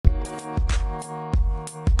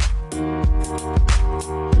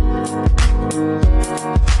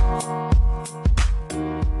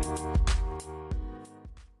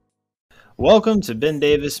Welcome to Ben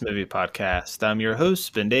Davis Movie Podcast. I'm your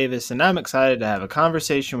host, Ben Davis, and I'm excited to have a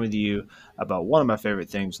conversation with you about one of my favorite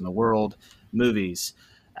things in the world, movies.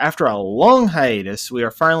 After a long hiatus, we are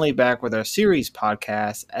finally back with our series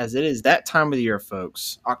podcast as it is that time of the year,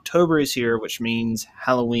 folks. October is here, which means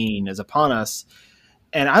Halloween is upon us,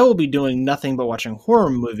 and I will be doing nothing but watching horror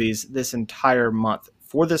movies this entire month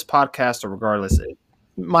for this podcast, or regardless,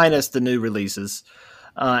 minus the new releases.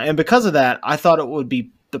 And because of that, I thought it would be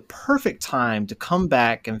the perfect time to come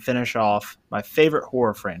back and finish off my favorite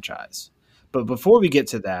horror franchise. But before we get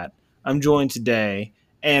to that, I'm joined today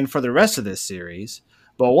and for the rest of this series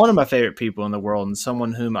by one of my favorite people in the world and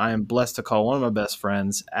someone whom I am blessed to call one of my best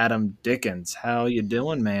friends, Adam Dickens. How you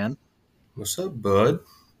doing, man? What's up, bud?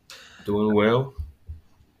 Doing well?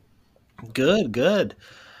 Good, good.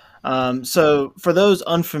 So for those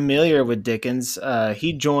unfamiliar with Dickens,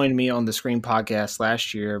 he joined me on the Screen podcast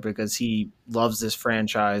last year because he loves this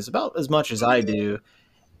franchise about as much as I do.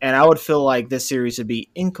 And I would feel like this series would be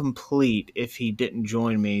incomplete if he didn't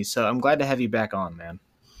join me. So I'm glad to have you back on, man.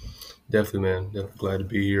 Definitely, man. Definitely glad to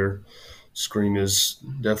be here. Scream is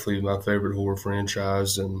definitely my favorite horror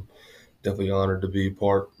franchise, and definitely honored to be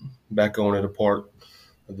back on it, a part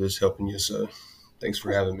of this helping you. So, thanks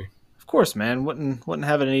for having me. Of course, man. Wouldn't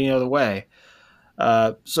have it any other way.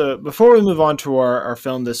 So before we move on to our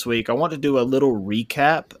film this week, I want to do a little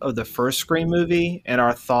recap of the first Scream movie and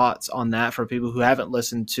our thoughts on that for people who haven't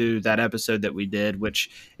listened to that episode that we did, which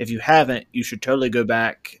if you haven't, you should totally go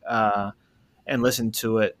back and listen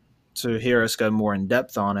to it to hear us go more in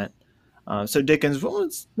depth on it. So Dickens,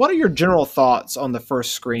 what are your general thoughts on the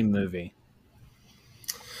first Scream movie?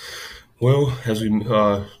 Well,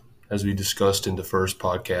 as we discussed in the first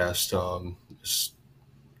podcast, it's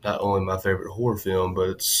not only my favorite horror film, but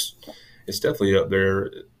it's definitely up there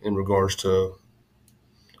in regards to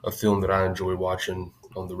a film that I enjoy watching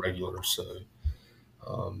on the regular. So,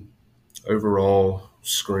 um, overall,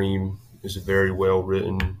 Scream is very well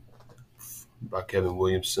written by Kevin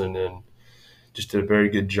Williamson and just did a very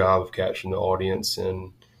good job of capturing the audience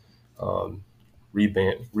and um,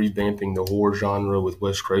 revamping the horror genre with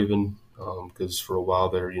Wes Craven. Because for a while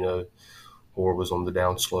there, horror was on the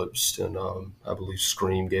downslopes, and I believe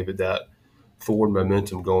Scream gave it that forward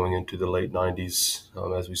momentum going into the late '90s,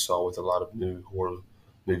 as we saw with a lot of new horror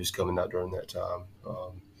movies coming out during that time,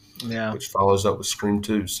 Yeah. which follows up with Scream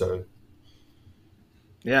 2. So,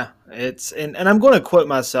 Yeah, and I'm going to quote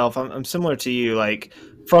myself. I'm similar to you. Like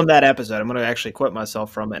from that episode, I'm going to actually quote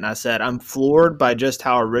myself from it. And I said, I'm floored by just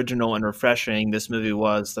how original and refreshing this movie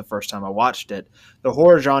was the first time I watched it. The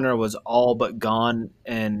horror genre was all but gone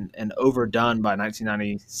and overdone by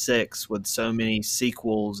 1996 with so many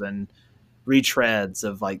sequels and retreads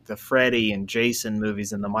of like the Freddy and Jason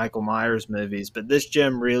movies and the Michael Myers movies. But this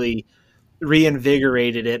gem really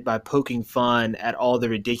reinvigorated it by poking fun at all the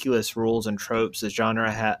ridiculous rules and tropes the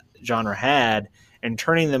genre had and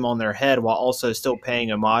turning them on their head while also still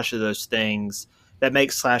paying homage to those things that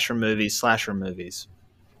make slasher movies.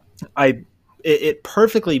 I it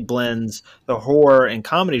perfectly blends the horror and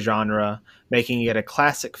comedy genre, making it a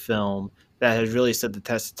classic film that has really stood the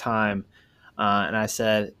test of time. And I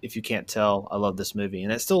said, if you can't tell, I love this movie,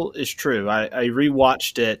 and it still is true. I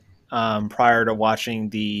rewatched it prior to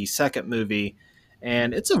watching the second movie,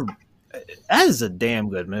 and that is a damn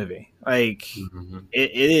good movie. Like mhm.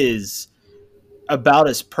 it is about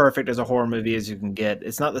as perfect as a horror movie as you can get.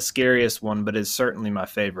 It's not the scariest one, but it's certainly my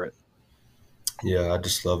favorite. Yeah, I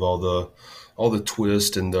just love all the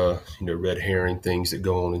twist and the red herring things that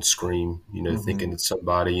go on in Scream. Mm-hmm. Thinking it's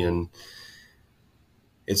somebody and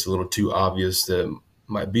it's a little too obvious that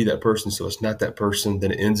might be that person, so it's not that person.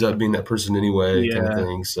 Then it ends up being that person anyway, kind of Yeah.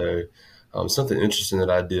 thing. So, something interesting that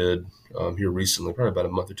I did here recently, probably about a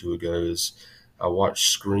month or two ago, is I watched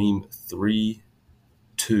Scream 3,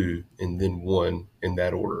 2, and then 1 in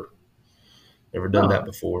that order. Never done Oh, that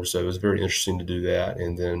before, so it was very interesting to do that.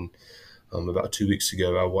 And then about 2 weeks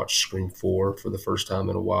ago, I watched Scream 4 for the first time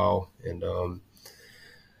in a while, and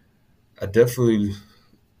I definitely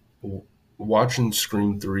watching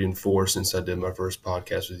Scream 3 and 4 since I did my first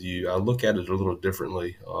podcast with you. I look at it a little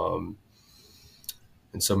differently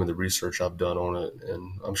in some of the research I've done on it,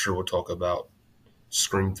 and I'm sure we'll talk about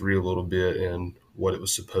Scream 3 a little bit and what it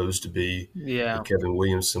was supposed to be. yeah. That Kevin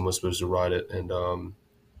Williamson was supposed to write it, and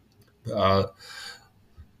I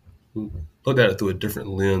looked at it through a different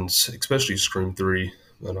lens, especially Scream 3,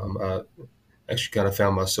 and I actually kind of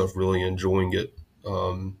found myself really enjoying it.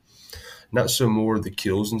 Not so more the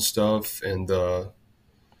kills and stuff, and I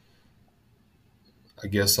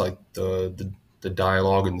guess like the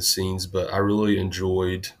dialogue and the scenes, but I really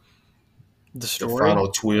enjoyed The the story. final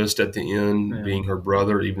twist at the end Yeah. being her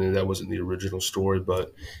brother, even though that wasn't the original story.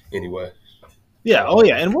 But anyway, Yeah, oh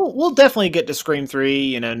yeah, um, and we'll definitely get to Scream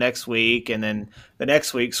 3, next week, and then the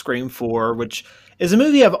next week Scream 4, which is a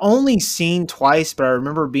movie I've only seen twice, but I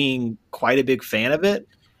remember being quite a big fan of it,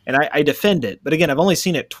 and I defend it. But again, I've only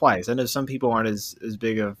seen it twice. I know some people aren't as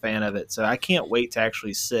big of a fan of it, so I can't wait to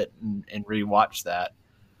actually sit and rewatch that.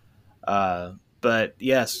 But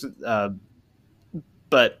yes,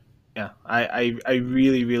 but yeah, I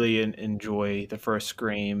really really enjoy the first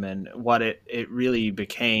Scream and what it really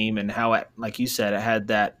became and how it, like you said, it had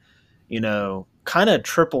that kind of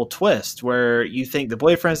triple twist where you think the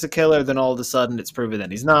boyfriend's the killer, then all of a sudden it's proven that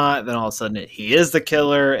he's not, then all of a sudden he is the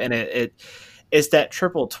killer, and it's that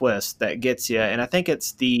triple twist that gets you. And I think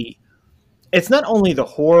it's not only the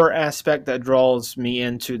horror aspect that draws me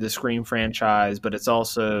into the Scream franchise, but it's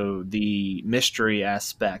also the mystery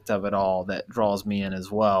aspect of it all that draws me in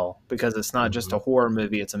as well. Because it's not just a mhm, horror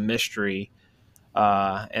movie; it's a mystery,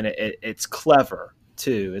 and it's clever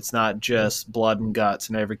too. It's not yeah, just blood and guts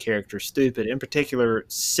and every character stupid. In particular,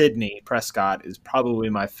 Sydney Prescott is probably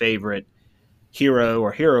my favorite hero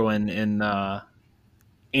or heroine in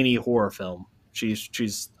any horror film.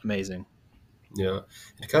 She's amazing. yeah.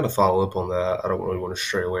 And to kind of follow up on that, I don't really want to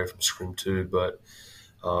stray away from Scream 2, but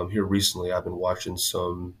here recently I've been watching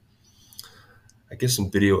I guess, some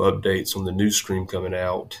video updates on the new Scream coming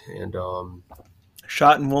out, and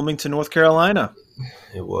Shot in Wilmington, North Carolina.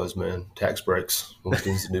 it was, man, tax breaks.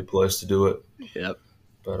 Wilmington's the new place to do it, Yep.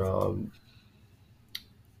 but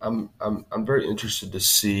I'm very interested to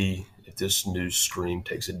see if this new Scream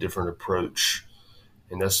takes a different approach,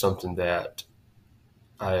 and that's something that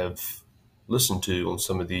I have listened to on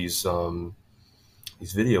some of these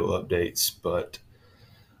video updates. But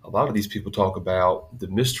a lot of these people talk about the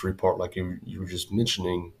mystery part, like you were just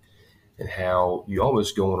mentioning, and how you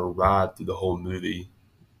almost go on a ride through the whole movie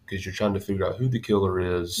because you're trying to figure out who the killer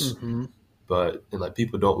is, Mm-hmm. but and like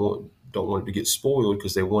people don't want it to get spoiled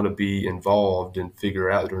because they want to be involved and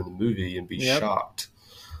figure out during the movie and be Yep. shocked.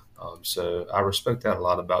 So I respect that a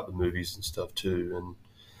lot about the movies and stuff too.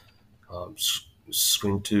 And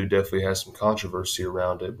Scream Two definitely has some controversy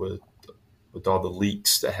around it with all the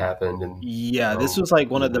leaks that happened and Yeah, this was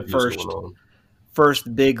like when one the of the movie was going first on.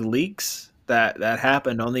 first big leaks that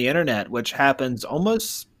happened on the internet, which happens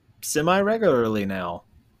almost semi regularly now.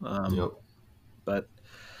 Um, Yep. but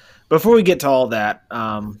before we get to all that,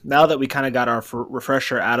 now that we kind of got our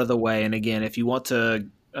refresher out of the way, and again, if you want to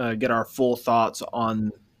get our full thoughts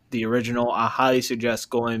on the original, I highly suggest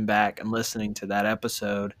going back and listening to that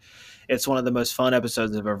episode. It's one of the most fun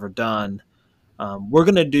episodes I've ever done. We're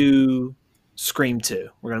going to do Scream 2.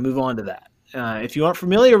 We're going to move on to that. If you aren't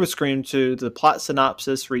familiar with Scream 2, the plot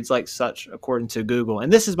synopsis reads like such, according to Google.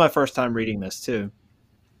 And this is my first time reading this, too.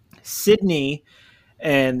 Sydney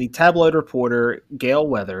and the tabloid reporter Gail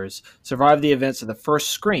Weathers survive the events of the first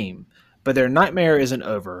Scream, but their nightmare isn't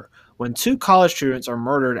over. When two college students are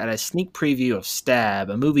murdered at a sneak preview of Stab,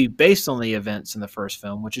 a movie based on the events in the first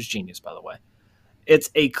film, which is genius, by the way, it's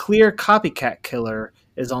a clear copycat killer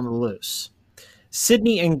is on the loose.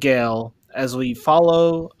 Sydney and Gail, as we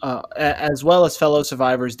follow, as well as fellow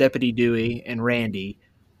survivors Deputy Dewey and Randy,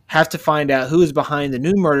 have to find out who is behind the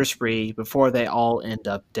new murder spree before they all end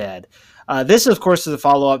up dead. This, of course, is a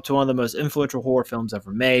follow up to one of the most influential horror films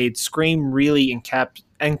ever made. Scream really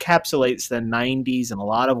encapsulates the 90s in a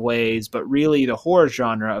lot of ways, but really the horror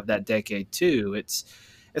genre of that decade, too. It's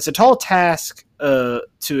a tall task to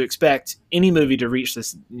expect any movie to reach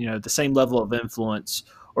this, the same level of influence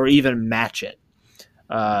or even match it.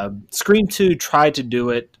 Scream 2 tried to do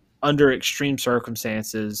it under extreme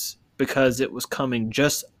circumstances because it was coming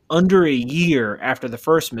just under a year after the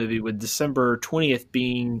first movie, with December 20th,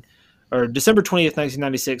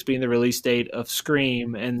 1996 being the release date of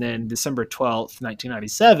Scream, and then December 12th,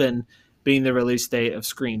 1997 being the release date of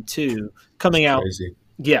Scream 2, It's coming out, crazy.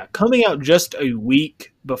 yeah, coming out just a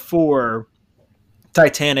week before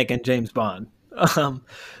Titanic and James Bond. Um,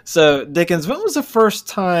 so, Dickens, when was the first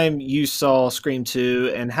time you saw Scream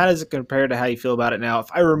 2, and how does it compare to how you feel about it now? If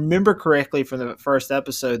I remember correctly from the first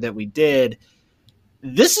episode that we did,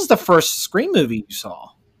 this is the first Scream movie you saw,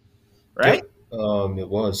 right? Yep. It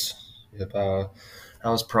was. Yep. I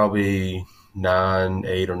was probably 9,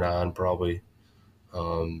 8 or 9, probably.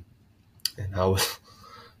 Um, and I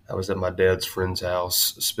was at my dad's friend's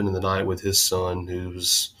house spending the night with his son,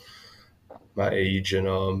 who's my age,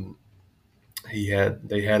 and they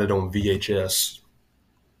had it on VHS,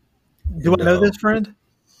 Do and I know this friend?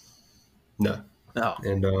 no, No.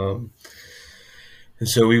 and and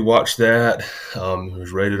so we watched that. It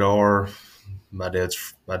was rated R. my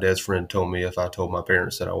dad's friend told me if I told my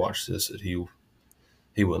parents that I watched this, that he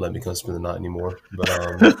wouldn't let me come spend the night anymore.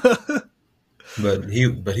 But he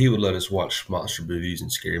would let us watch monster movies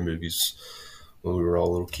and scary movies when we were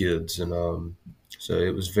all little kids, and so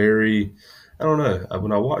it was very. I don't know.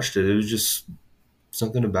 When I watched it, it was just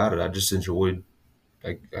something about it. I just enjoyed,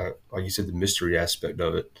 like you said, the mystery aspect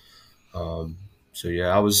of it. Um, so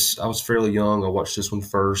yeah, I was fairly young. I watched this one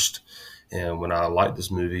first, and when I liked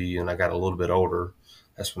this movie and I got a little bit older,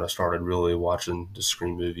 that's when I started really watching the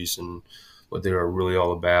Scream movies and what they were really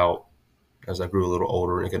all about. As I grew a little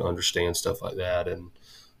older and could understand stuff like that, and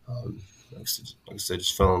like I said,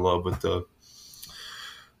 just fell in love with the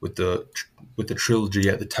with the trilogy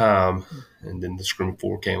at the time, and then the Scream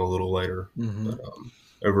 4 came a little later. Hmm. But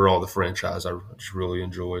overall, the franchise I just really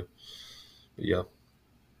enjoy. But yeah,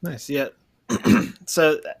 Nice. Yeah.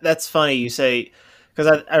 So that's funny you say,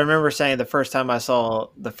 because I remember saying the first time I saw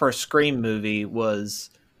the first Scream movie was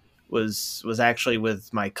actually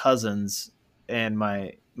with my cousins and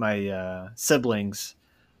my siblings,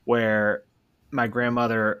 where my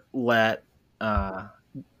grandmother let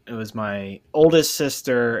it was my oldest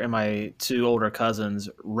sister and my two older cousins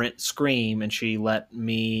rent Scream, and she let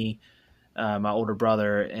me, my older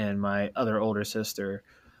brother, and my other older sister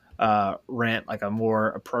rent like a more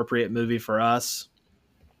appropriate movie for us.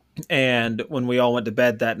 And when we all went to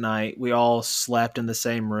bed that night, we all slept in the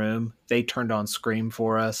same room. They turned on Scream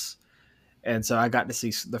for us, and so I got to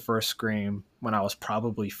see the first Scream when I was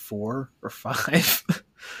probably 4 or 5.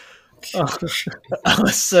 Oh, I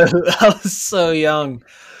was so young.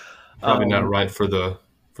 probably not Um, right for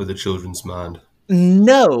the children's mind.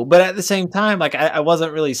 no, but at the same time, like I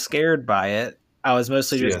wasn't really scared by it. I was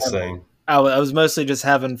mostly just Yeah, same. I was mostly just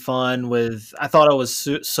having fun with. I thought it was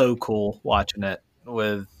so cool watching it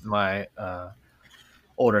with my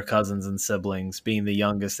older cousins and siblings, being the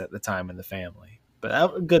youngest at the time in the family.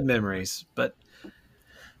 But good memories. But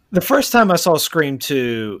the first time I saw Scream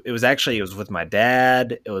 2, it was with my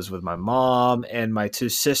dad, it was with my mom, and my two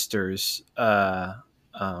sisters.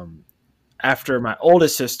 Um, After my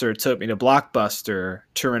oldest sister took me to Blockbuster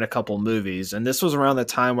to rent a couple movies, and this was around the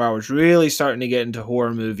time where I was really starting to get into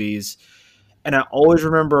horror movies. And I always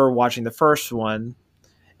remember watching the first one,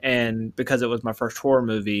 and because it was my first horror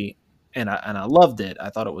movie, and I loved it, I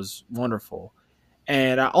thought it was wonderful.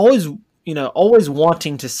 And I always, always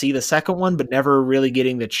wanting to see the second one, but never really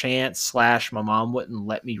getting the chance. Slash, my mom wouldn't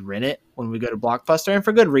let me rent it when we go to Blockbuster, and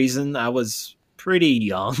for good reason. I was pretty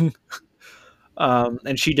young,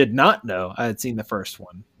 and she did not know I had seen the first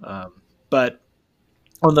one. But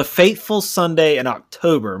on the fateful Sunday in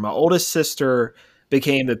October, my oldest sister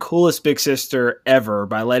became the coolest big sister ever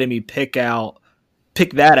by letting me pick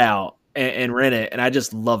that out and rent it, and I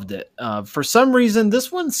just loved it. For some reason, this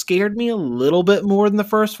one scared me a little bit more than the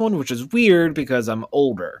first one, which is weird because I'm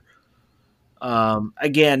older.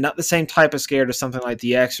 Again, not the same type of scared as something like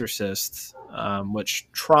The Exorcist, which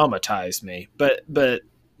traumatized me, but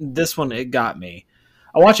this one, it got me.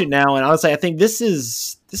 I watch it now, and honestly, I think this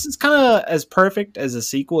is kind of as perfect as a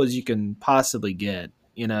sequel as you can possibly get.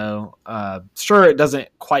 Sure, it doesn't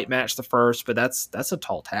quite match the first, but that's a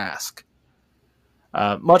tall task.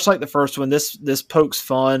 Much like the first one, this pokes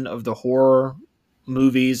fun of the horror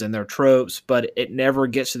movies and their tropes, but it never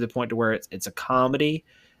gets to the point to where it's a comedy.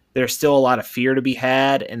 There's still a lot of fear to be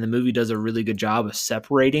had, and the movie does a really good job of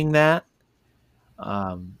separating that.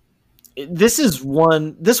 Um, this is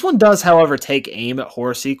one. This one does, however, take aim at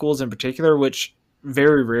horror sequels in particular, which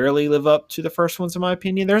very rarely live up to the first ones, in my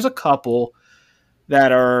opinion. There's a couple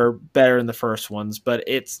that are better than the first ones, but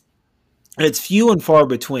it's few and far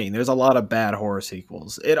between. There's a lot of bad horror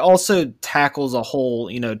sequels. It also tackles a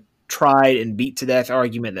whole, tried and beat to death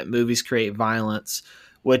argument that movies create violence,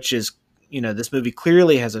 which is, this movie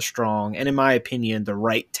clearly has a strong and, in my opinion, the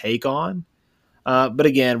right take on. But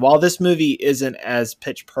again, while this movie isn't as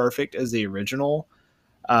pitch perfect as the original,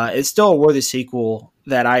 it's still a worthy sequel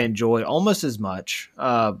that I enjoy almost as much.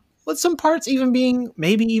 With some parts even being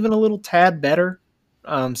maybe even a little tad better.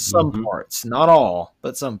 Some Hmm. parts, not all,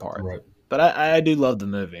 but some parts. Right. But I do love the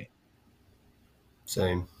movie.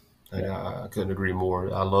 Same. Yeah. I couldn't agree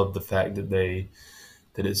more. I love the fact that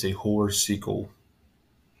it's a horror sequel,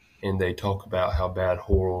 and they talk about how bad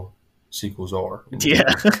horror sequels are in the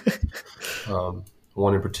Yeah. movie. Um,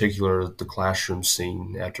 One in particular, the classroom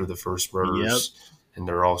scene after the first Yep. murders, and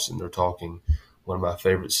they're all sitting there talking. One of my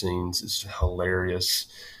favorite scenes is hilarious,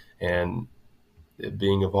 and it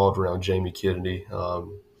being evolved around Jamie Kennedy.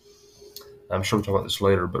 I'm sure we'll talk about this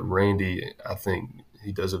later, but Randy, I think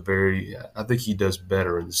he does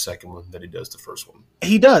better in the second one than he does the first one.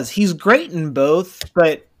 He does. He's great in both,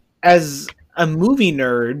 but as a movie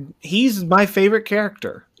nerd, he's my favorite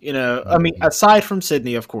character. I mean, Mhm. aside from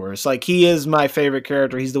Sydney, of course, like he is my favorite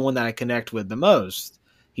character. He's the one that I connect with the most.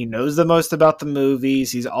 He knows the most about the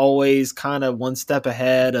movies. He's always kind of one step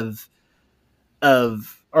ahead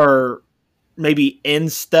or maybe in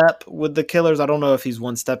step with the killers. I don't know if he's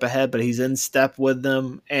one step ahead, but he's in step with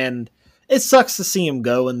them. And it sucks to see him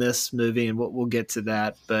go in this movie, and we'll get to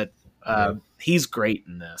that. But Yeah, he's great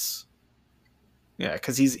in this. Yeah,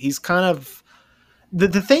 because he's kind of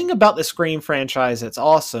the thing about the Scream franchise that's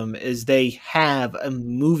awesome is they have a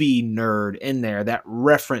movie nerd in there that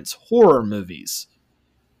reference horror movies.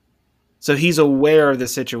 So he's aware of the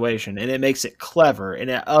situation, and it makes it clever. And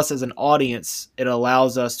us as an audience, it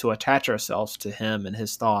allows us to attach ourselves to him and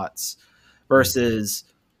his thoughts, hmm, versus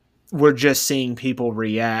we're just seeing people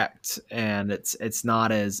react, and it's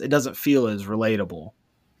not as it doesn't feel as relatable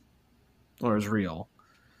or as real.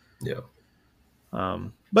 yeah.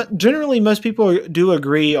 But generally, most people do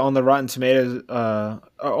agree on the Rotten Tomatoes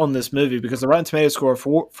on this movie, because the Rotten Tomatoes score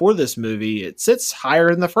for this movie, it sits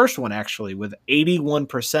higher than the first one, actually, with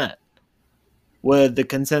 81%. With the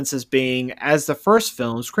consensus being, as the first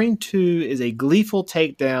film, Scream 2 is a gleeful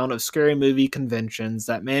takedown of scary movie conventions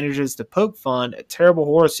that manages to poke fun at terrible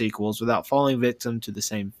horror sequels without falling victim to the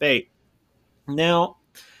same fate. Now,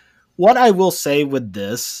 what I will say with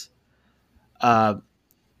this, uh,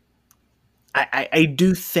 I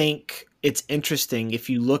do think it's interesting if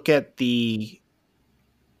you look at the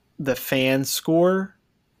fan score.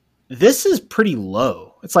 This is pretty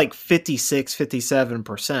low. It's like 56,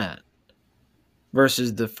 57%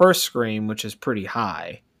 versus the first Scream, which is pretty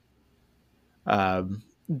high. Um,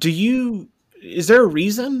 do you? Is there a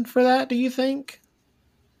reason for that? Do you think?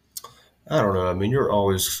 I don't know. I mean, you're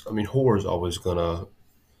always. I mean, horror is always gonna,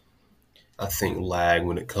 I think, lag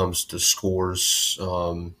when it comes to scores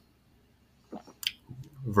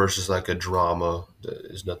versus like a drama that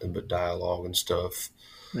is nothing but dialogue and stuff.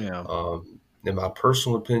 Yeah. In my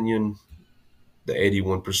personal opinion, the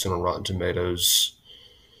 81% on Rotten Tomatoes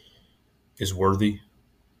is worthy,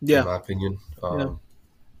 in Yeah. my opinion. Yeah.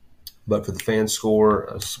 But for the fan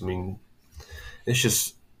score, I mean, it's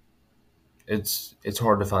just it's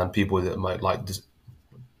hard to find people that might like this,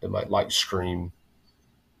 that might like Scream,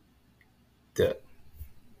 that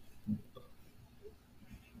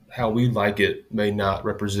how we like it may not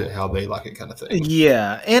represent how they like it, kind of thing.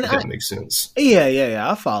 Yeah. And If that makes sense. yeah,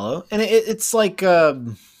 I follow. And it's like I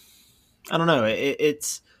don't know.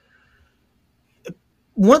 It's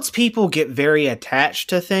once people get very attached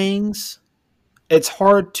to things, it's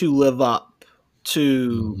hard to live up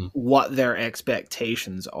to Hmm. what their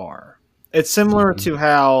expectations are. It's similar Hmm. to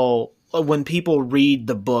how when people read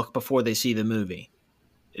the book before they see the movie.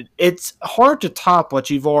 It's hard to top what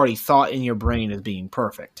you've already thought in your brain as being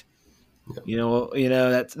perfect.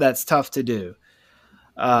 Yeah. That's tough to do.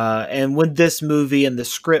 And with this movie and the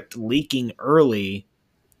script leaking early,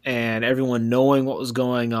 and everyone knowing what was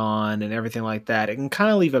going on and everything like that, it can kind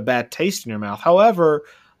of leave a bad taste in your mouth. However,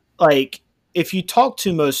 like if you talk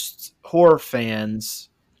to most horror fans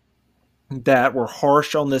that were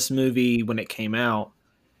harsh on this movie when it came out,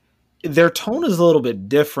 their tone is a little bit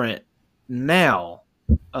different now.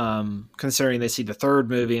 Considering they see the third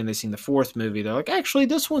movie and they seen the fourth movie, they're like, actually,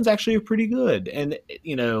 this one's actually pretty good. And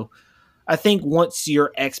I think once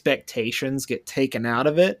your expectations get taken out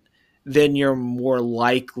of it, then you're more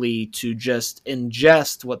likely to just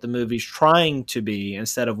ingest what the movie's trying to be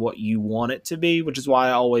instead of what you want it to be, which is why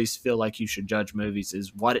I always feel like you should judge movies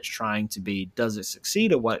is what it's trying to be. Does it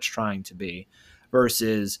succeed at what it's trying to be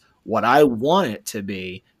versus what I want it to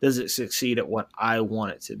be? Does it succeed at what I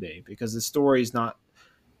want it to be? Because the story is not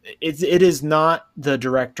it is not the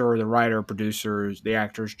director or the writer, producers, the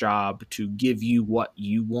actor's job to give you what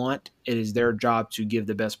you want. It is their job to give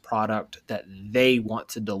the best product that they want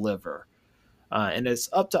to deliver, and it's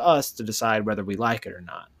up to us to decide whether we like it or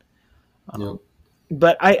not. Yeah.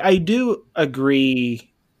 But I do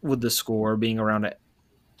agree with the score being around at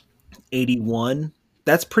 81.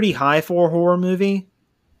 That's pretty high for a horror movie.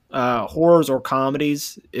 Horrors or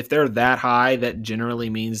comedies, if they're that high, that generally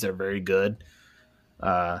means they're very good.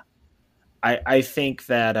 Uh, I think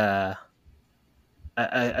that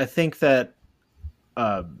I think that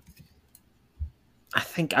uh, I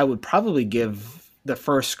think I would probably give the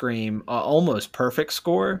first Scream a almost perfect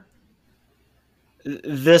score.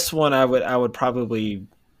 This one I would probably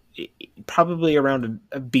around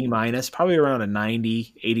a B minus, probably around a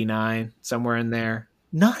 90, 89, somewhere in there.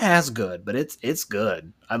 Not as good, but it's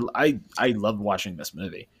good. I love watching this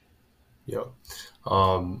movie. Yeah.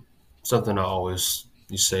 Um, Something I always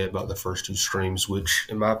you say about the first two streams, which,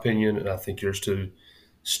 in my opinion, and I think yours too,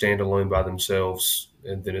 stand alone by themselves,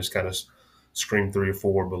 and then it's kind of Scream 3 or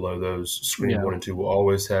 4 below those. Scream Yeah. 1 and 2 will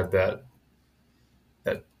always have that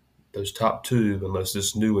those top two, unless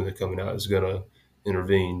this new one that's coming out is going to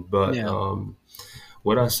intervene. But Yeah.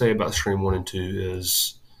 what I say about Scream 1 and 2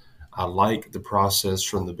 is I like the process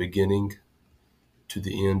from the beginning to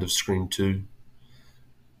the end of Scream 2,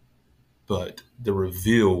 but the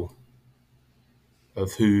reveal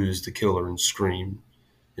of who is the killer in Scream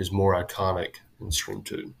is more iconic in Scream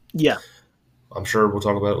 2. Yeah. I'm sure we'll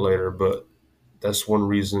talk about it later, but that's one of the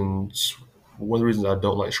reasons I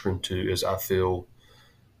don't like Scream 2 is I feel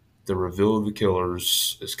the reveal of the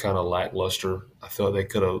killers is kind of lackluster. I felt they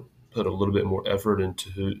could have put a little bit more effort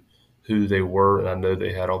into who they were, and I know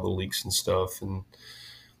they had all the leaks and stuff, and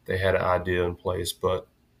they had an idea in place, but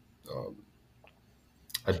um,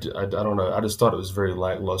 I don't know. I just thought it was very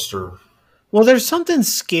lackluster. Well, there's something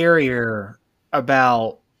scarier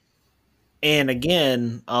about, and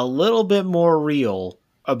again, a little bit more real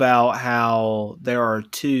about how there are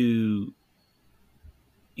two,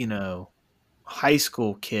 you know, high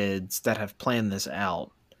school kids that have planned this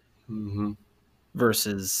out Hmm.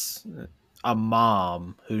 versus a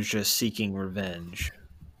mom who's just seeking revenge.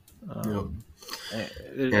 Yep. Um,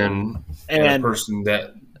 And and a and person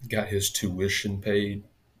that got his tuition paid.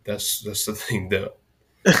 That's the thing that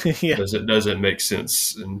yeah, doesn't make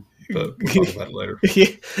sense. And but we'll talk about it later.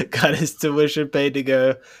 he got his tuition paid to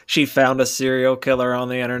go. She found a serial killer on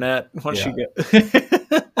the internet. Once she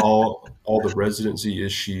Yeah, go, all the residency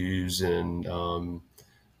issues and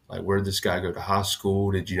like where did this guy go to high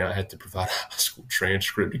school? Did you not have to provide a high school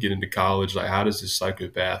transcript to get into college? Like how does this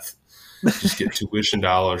psychopath just get tuition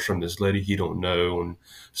dollars from this lady he don't know on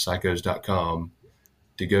psychos.com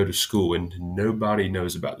to go to school and nobody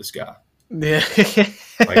knows about this guy? yeah.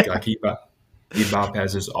 Like he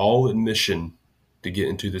bypasses all admission to get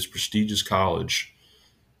into this prestigious college,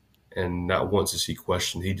 and not once is he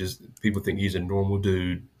questioned. He just people think he's a normal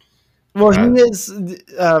dude. Well, And he I is.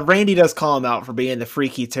 Randy does call him out for being the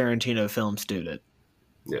freaky Tarantino film student,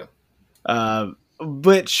 yeah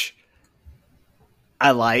which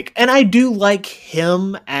I like, and I do like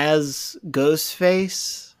him as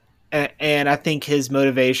Ghostface, and I think his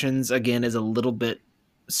motivations again is a little bit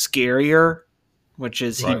scarier, which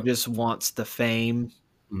is he right just wants the fame.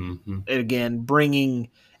 hmm Again, bringing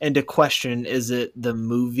into question: is it the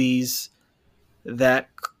movies that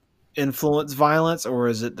influence violence, or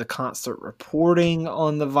is it the constant reporting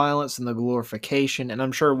on the violence and the glorification? And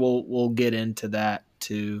I'm sure we'll get into that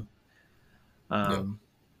too. yeah Um,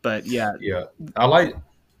 but yeah, yeah. I like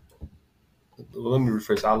Let me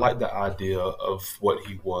rephrase. I like the idea of what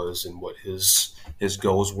he was and what his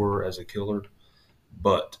goals were as a killer,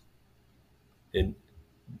 but in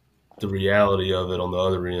the reality of it on the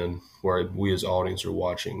other end, where we as audience are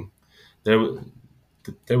watching, there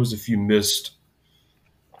there was a few missed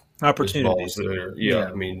balls opportunities. there. Yeah, Yeah,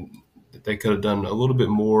 I mean, they could have done a little bit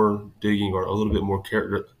more digging or a little bit more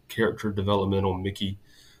character development on Mickey.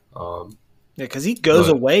 Um, yeah, because he goes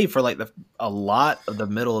but away for like a lot of the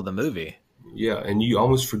middle of the movie. yeah, and you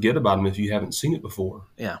almost forget about him if you haven't seen it before,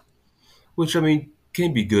 Yeah, which I mean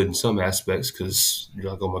can be good in some aspects because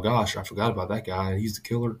you're like, oh my gosh, I forgot about that guy, and he's the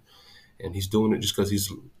killer, and he's doing it just because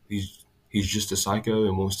he's just a psycho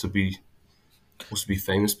and wants to be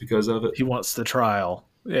famous because of it. he wants the trial.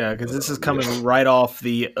 Yeah, because this is Yeah, coming right off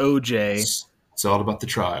the OJ. it's all about the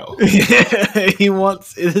trial. He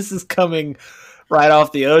wants this is coming right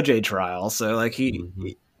off the OJ trial. So like Hmm.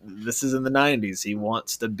 this is in the '90s. He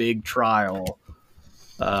wants the big trial,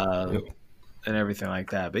 uh, Yep. and everything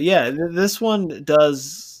like that. But yeah, this one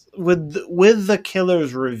does with the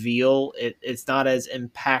killer's reveal. It's not as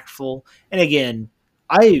impactful. And again,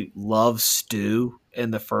 I love Stu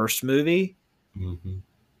in the first movie, Hmm.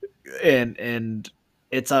 and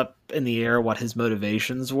it's up in the air what his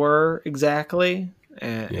motivations were exactly.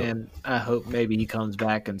 Yep. And I hope maybe he comes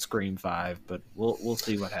back in Scream 5, but we'll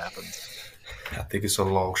see what happens. I think it's a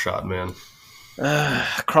long shot, man.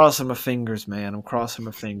 Crossing my fingers, man. I'm crossing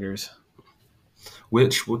my fingers.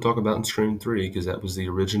 Which we'll talk about in Scream 3 because that was the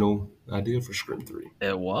original idea for Scream 3.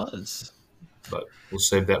 It was. But we'll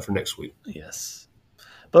save that for next week. Yes.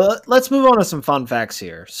 But let's move on to some fun facts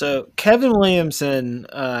here. So, Kevin Williamson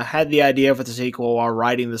had the idea for the sequel while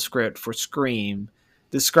writing the script for Scream,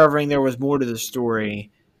 discovering there was more to the story.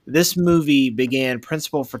 This movie began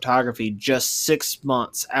principal photography just 6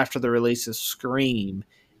 months after the release of Scream,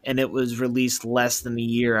 and it was released less than a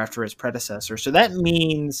year after its predecessor. So that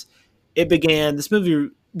means this movie,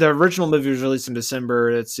 the original movie was released in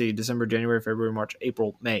December. Let's see, December, January, February, March,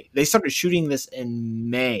 April, May. They started shooting this in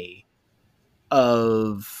May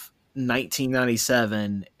of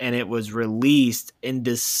 1997, and it was released in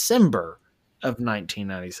December of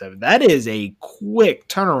 1997. That is a quick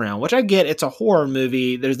turnaround, which I get. It's a horror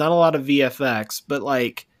movie. There's not a lot of VFX, but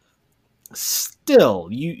like still,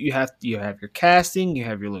 you have your casting, you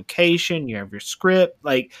have your location, you have your script.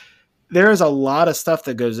 Like there is a lot of stuff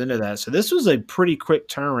that goes into that. So this was a pretty quick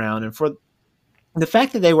turnaround, and for the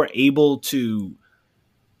fact that they were able to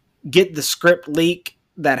get the script leak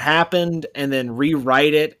that happened and then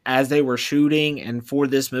rewrite it as they were shooting, and for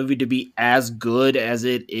this movie to be as good as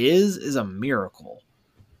it is a miracle.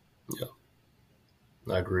 Yeah,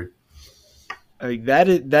 I agree. I mean,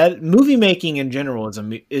 that movie making in general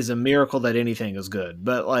is a miracle that anything is good.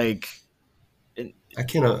 But like, I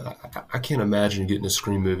can't imagine getting a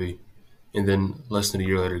Scream movie and then less than a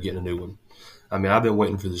year later getting a new one. I mean, I've been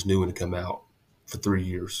waiting for this new one to come out for 3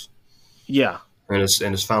 years, yeah, and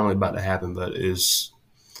it's finally about to happen. But is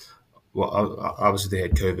well, obviously they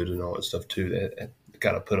had COVID and all that stuff too. That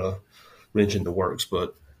kind of put a wrench in the works.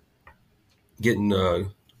 But getting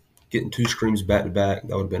getting two Screams back to back,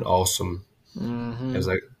 that would have been awesome. hmm As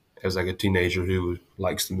like as like a teenager who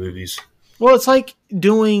likes the movies. well, it's like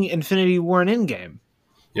doing Infinity War and Endgame,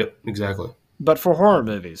 Yep, exactly, but for horror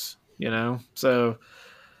movies. You know, so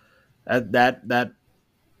that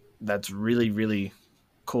that's really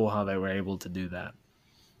cool how they were able to do that.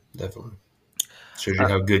 definitely shows you Uh,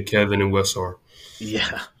 how good Kevin and Wes are.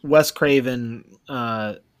 yeah, Wes Craven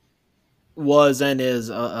was and is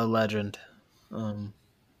a legend. Um,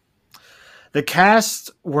 the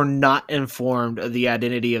cast were not informed of the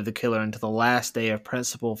identity of the killer until the last day of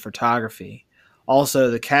principal photography. Also,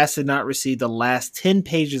 the cast did not receive the last 10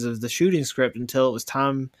 pages of the shooting script until it was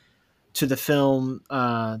time to the film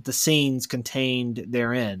the scenes contained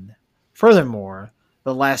therein. Furthermore,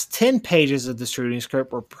 the last 10 pages of the shooting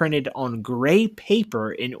script were printed on gray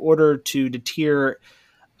paper in order to deter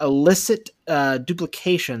illicit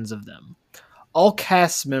duplications of them. All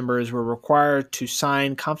cast members were required to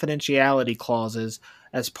sign confidentiality clauses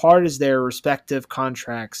as part of their respective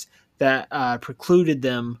contracts that precluded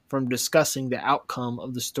them from discussing the outcome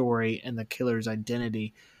of the story and the killer's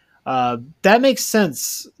identity. That makes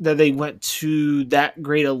sense that they went to that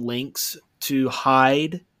great of lengths to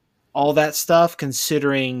hide all that stuff,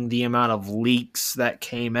 considering the amount of leaks that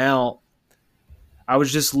came out. I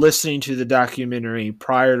was just listening to the documentary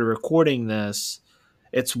prior to recording this.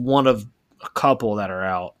 It's one of a couple that are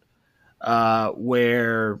out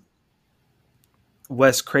where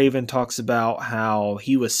Wes Craven talks about how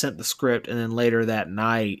he was sent the script and then later that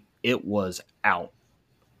night it was out.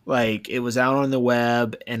 Like it was out on the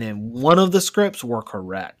web, and then one of the scripts were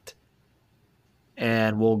correct.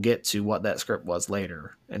 And we'll get to what that script was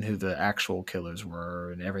later and who the actual killers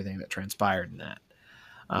were and everything that transpired in that.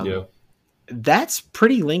 Um, Yeah, that's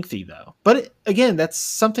pretty lengthy, though. But again, that's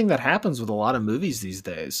something that happens with a lot of movies these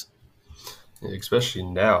days. especially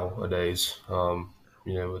nowadays.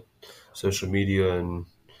 With social media and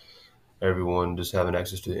everyone just having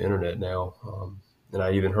access to the internet now. And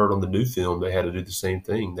I even heard on the new film they had to do the same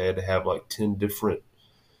thing. They had to have like 10 different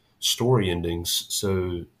story endings,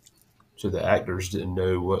 so the actors didn't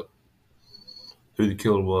know who the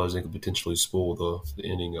killer was and could potentially spoil the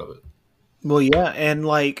ending of it. Well, yeah, and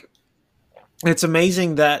like it's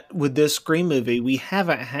amazing that with this Scream movie, we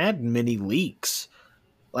haven't had many leaks.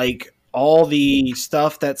 Like all the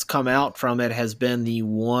stuff that's come out from it has been the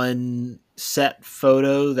one set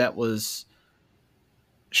photo that was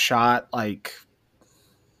shot like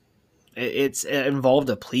it involved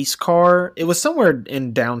a police car. It was somewhere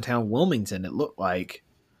in downtown Wilmington. It looked like,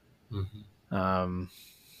 Mm-hmm. um,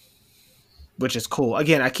 which is cool.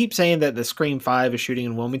 Again, I keep saying that the Scream Five is shooting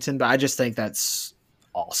in Wilmington, but I just think that's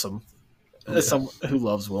awesome. As Yeah, someone who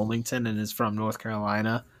loves Wilmington and is from North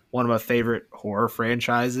Carolina, one of my favorite horror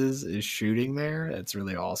franchises is shooting there. It's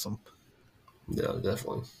really awesome. yeah,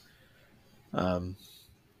 definitely. Um,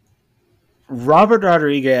 Robert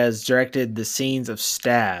Rodriguez directed the scenes of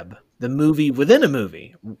Stab, the movie within a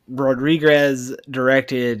movie. Rodriguez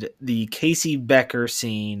directed the Casey Becker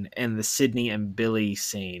scene and the Sydney and Billy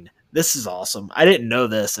scene. This is awesome. I didn't know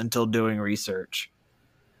this until doing research.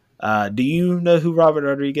 Do you know who Robert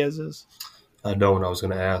Rodriguez is? I know what I was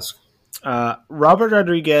going to ask. Robert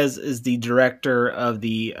Rodriguez is the director of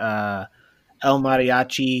the El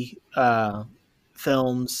Mariachi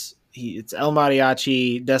films. It's El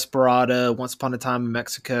Mariachi, Desperado, Once Upon a Time in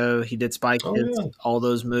Mexico. He did Spy Oh Kids, yeah. all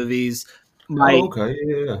those movies. Oh My okay.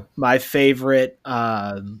 Yeah, yeah, yeah. my favorite,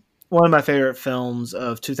 one of my favorite films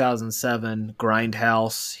of 2007,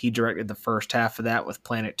 Grindhouse. He directed the first half of that with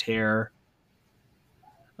Planet Terror.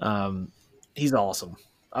 Um, he's awesome.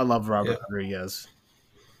 I love Yeah. Robert Rodriguez.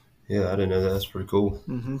 Yeah, I didn't know that. That's pretty cool.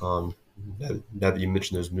 hmm Now that you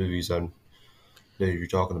mentioned those movies, I know who you're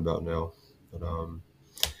talking about now. But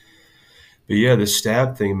but yeah, the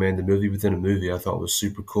stab thing, man, the movie within a movie, I thought was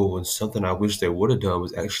super cool, and something I wish they would have done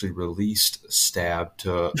was actually released Stab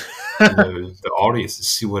to, the audience to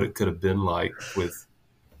see what it could have been like with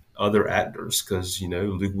other actors, because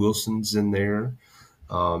Luke Wilson's in there,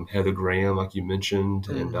 Heather Graham, like you mentioned,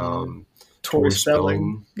 and Mm-hmm. Tori Tori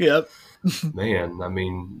Spelling. Spelling. Yep. Man, I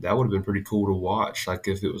mean, that would have been pretty cool to watch. Like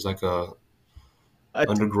if it was like a A,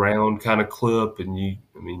 underground kind of clip, and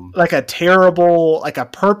I mean, like a terrible, like a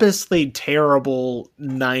purposely terrible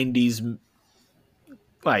 '90s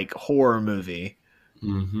like horror movie,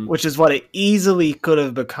 hmm which is what it easily could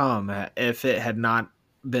have become if it had not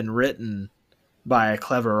been written by a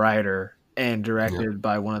clever writer and yeah, directed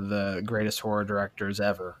by one of the greatest horror directors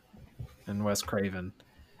ever, in Wes Craven.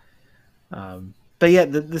 But yeah,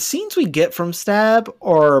 the scenes we get from Stab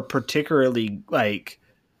are particularly like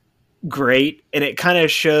great, and it kind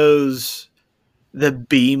of shows the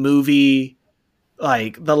B movie,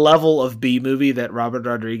 like the level of B movie that Robert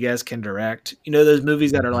Rodriguez can direct. You know, those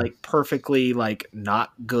movies that are hmm like perfectly like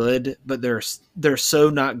not good, but they're so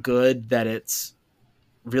not good that it's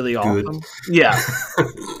really good. awesome. Yeah,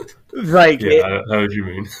 like Yeah, it. I know what you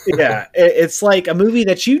mean. Yeah, it's like a movie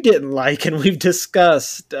that you didn't like, and we've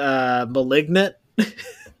discussed *Malignant*.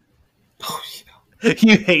 Oh,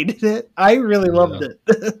 You hated it. I really loved yeah,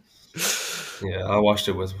 it. yeah. I watched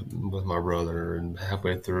it with my brother, and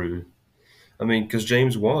halfway through, I mean, because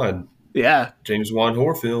Yeah. James Wan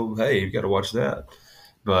horror film. Hey, you got to watch that.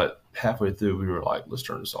 But halfway through, we were like, let's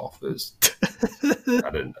turn this off. This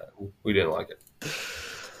I didn't. We didn't like it.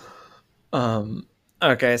 um.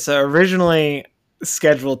 Okay, so originally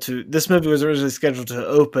scheduled to this movie was originally scheduled to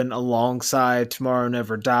open alongside Tomorrow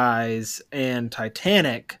Never Dies and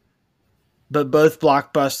Titanic, but both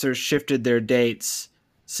blockbusters shifted their dates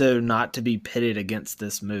so not to be pitted against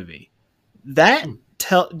this movie. That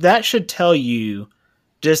Hmm. that should tell you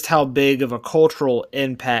just how big of a cultural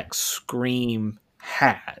impact Scream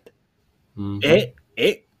had. Mm-hmm.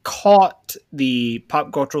 It caught the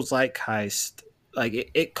pop cultural zeitgeist, like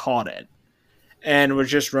it caught it and was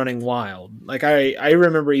just running wild. Like I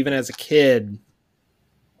remember even as a kid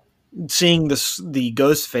seeing the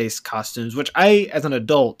Ghostface costumes, which I as an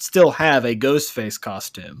adult still have a Ghostface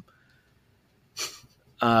costume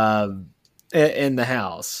um, in the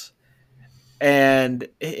house, and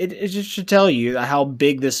it just should tell you how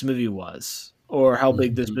big this movie was, or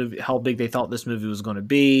Mm-hmm. how big they thought this movie was going to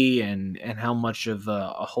be, and how much of a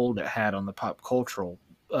hold it had on the pop cultural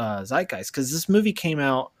zeitgeist. Because this movie came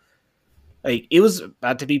out like it was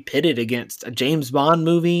about to be pitted against a James Bond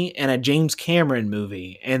movie and a James Cameron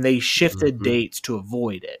movie, and they shifted Mm-hmm. dates to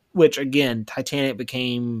avoid it. Which again, Titanic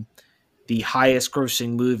became the highest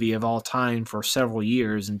grossing movie of all time for several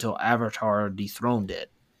years until Avatar dethroned it,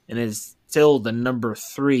 and is still the number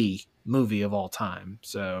 3 movie of all time.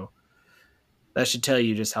 So that should tell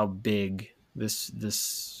you just how big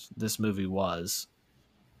this movie was.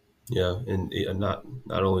 Yeah, and not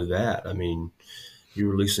only that. I mean,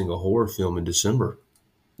 you're releasing a horror film in December,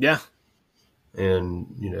 Yeah, and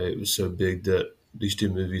it was so big that these two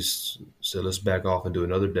movies said let's back off and do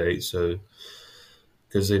another date. So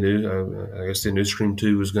because they knew, I guess they knew Scream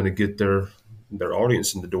Two was going to get their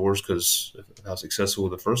audience in the doors because of how successful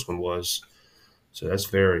the first one was. So that's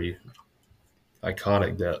very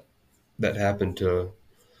iconic that happened to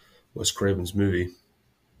Wes Craven's movie.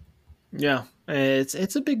 yeah,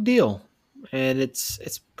 it's a big deal, and it's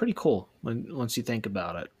pretty cool when once you think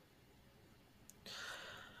about it.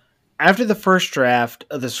 After the first draft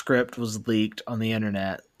of the script was leaked on the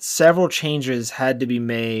internet, several changes had to be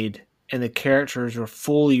made and the characters were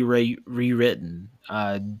fully rewritten.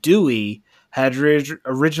 Dewey had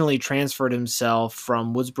originally transferred himself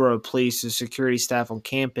from Woodsboro Police to security staff on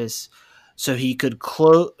campus so he could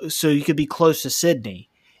be close to Sydney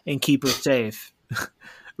and keep her safe.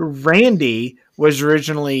 Randy was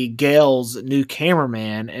originally Gail's new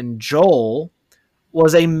cameraman, and Joel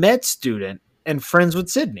was a med student and friends with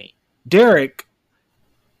Sydney. Derek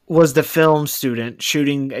was the film student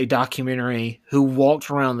shooting a documentary who walked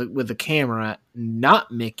around with the camera,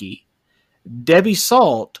 not Mickey. Debbie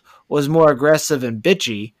Salt was more aggressive and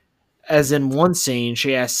bitchy, as in one scene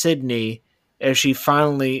she asked Sydney if she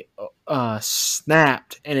finally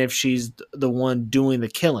snapped and if she's the one doing the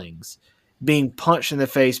killings, being punched in the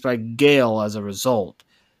face by Gail as a result.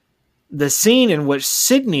 The scene in which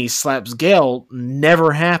Sydney slaps Gail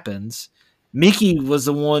never happens. Mickey was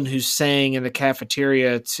the one who sang in the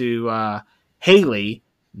cafeteria to Haley,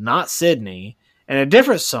 not Sydney, and a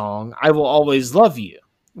different song, "I Will Always Love You,"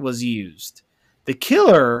 was used. The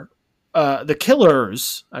the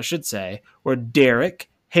killers, I should say, were Derek,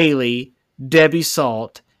 Haley, Debbie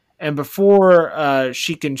Salt, And before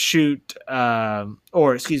she can shoot,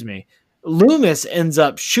 or excuse me, Loomis ends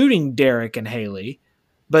up shooting Derek and Haley,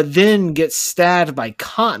 but then gets stabbed by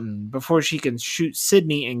Cotton before she can shoot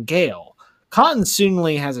Sydney and Gale. Cotton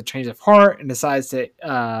soonly has a change of heart and decides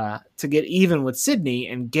to get even with Sydney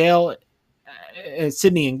and Gale,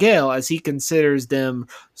 as he considers them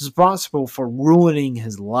responsible for ruining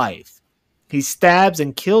his life. He stabs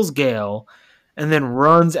and kills Gale and then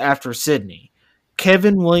runs after Sydney.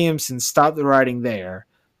 Kevin Williamson stopped the writing there,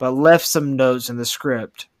 but left some notes in the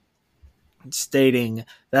script stating,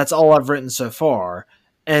 "That's all I've written so far,"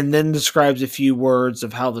 and then describes a few words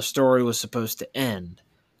of how the story was supposed to end.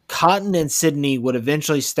 Cotton and Sydney would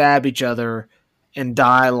eventually stab each other and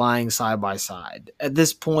die lying side by side. At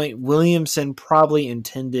this point, Williamson probably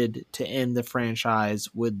intended to end the franchise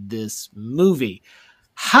with this movie.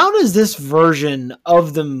 How does this version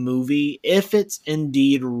of the movie, if it's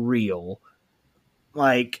indeed real,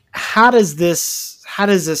 like how does this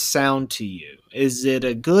sound to you? Is it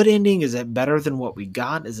a good ending? Is it better than what we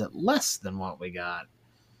got? Is it less than what we got?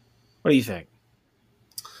 What do you think?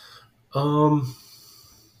 Um,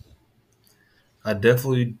 I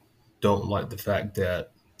definitely don't like the fact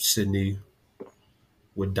that Sydney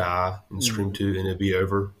would die in Scream Mm. 2 and it'd be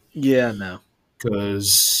over. Yeah, no.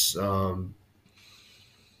 Because,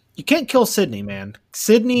 You can't kill Sydney, man.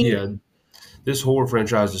 Sydney, yeah, this horror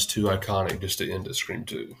franchise is too iconic just to end at Scream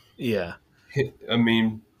 2. yeah. I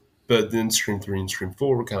mean, but then Scream 3 and Scream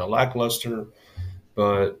 4 were kind of lackluster.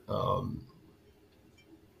 But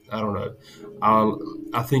I don't know.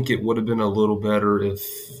 I think it would have been a little better if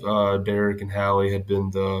Derek and Hallie had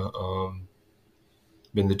been the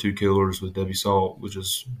two killers with Debbie Salt, which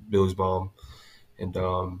is Billy's mom. And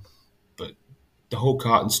but the whole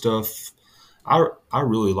Cotton stuff, I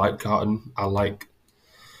really like Cotton. I like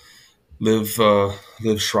Liv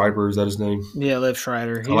Schreiber. Is that his name? Yeah, Liv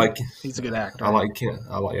Schreider. I like He's a good I actor. like him.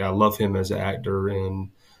 I love him as an actor,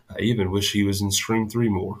 and I even wish he was in Scream 3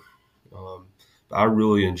 more. Um, I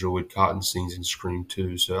really enjoyed Cotton scenes in Scream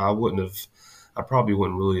 2, so I probably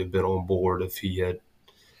wouldn't really have been on board if he had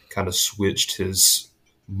kind of switched his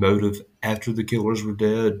motive after the killers were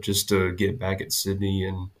dead, just to get back at Sydney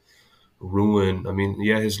and ruin. I mean,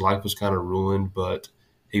 yeah, his life was kind of ruined, but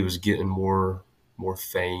he was getting more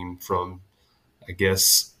fame from, I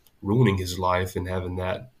guess, ruining his life and having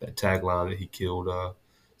that tagline that he killed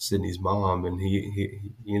Sydney's mom, and he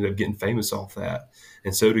ended up getting famous off that,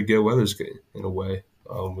 and so did Gail Weathers in a way,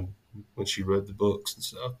 when she wrote the books and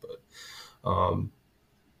stuff. But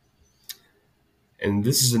and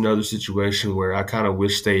this is another situation where I kind of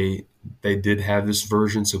wish they did have this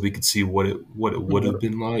version so we could see what it would have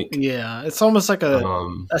been like. Yeah, it's almost like a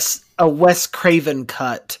Um, a, a Wes Craven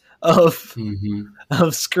cut of mhm.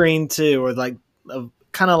 of Screen 2, or like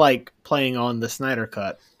kind of like playing on the Snyder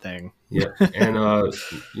cut thing. Yeah, and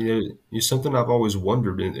it's something I've always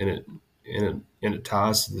wondered, and it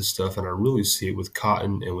ties to this stuff, and I really see it with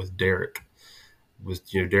Cotton and with Derek, with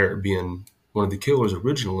Derek being one of the killers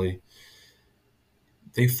originally.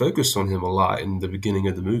 They focused on him a lot in the beginning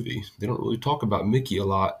of the movie. They don't really talk about Mickey a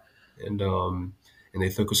lot, and they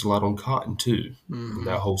focus a lot on Cotton too, and Hmm.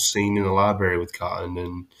 that whole scene in the library with Cotton,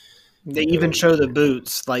 and They you even know, show the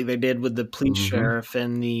boots like they did with the police hmm sheriff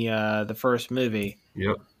in the first movie.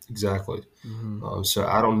 yep, exactly. Hmm. So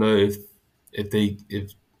I don't know if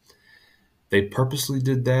they purposely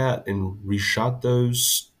did that and reshot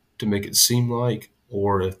those to make it seem like,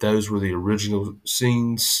 or if those were the original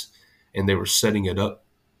scenes and they were setting it up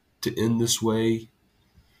to end this way.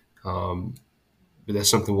 Um, but that's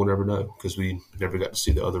something we'll never know because we never got to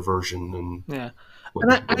see the other version and Yeah, what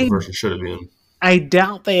and the, I, what the I version should have been. I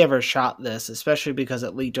doubt they ever shot this, especially because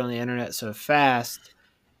it leaked on the internet so fast.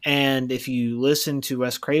 And if you listen to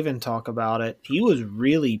Wes Craven talk about it, he was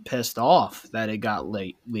really pissed off that it got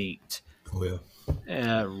leaked. Oh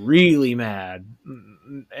yeah, Really mad,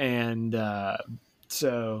 and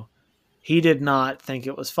so he did not think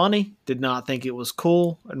it was funny, did not think it was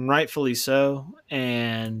cool, and rightfully so.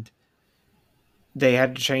 And they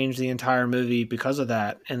had to change the entire movie because of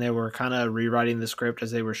that, and they were kind of rewriting the script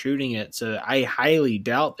as they were shooting it. So I highly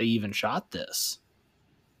doubt they even shot this,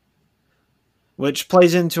 which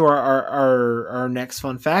plays into our next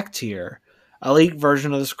fun fact here. A leaked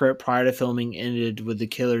version of the script prior to filming ended with the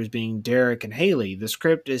killers being Derek and Haley. The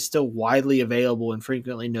script is still widely available and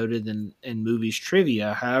frequently noted in movies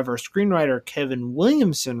trivia. However, screenwriter Kevin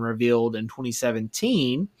Williamson revealed in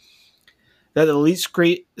 2017 that the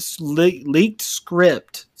leaked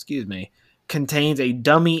script, contains a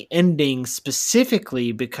dummy ending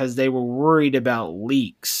specifically because they were worried about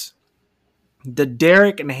leaks. The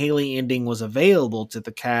Derek and Haley ending was available to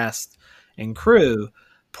the cast and crew,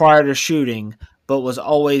 prior to shooting, but was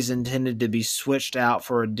always intended to be switched out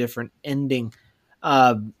for a different ending.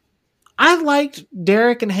 Uh, I liked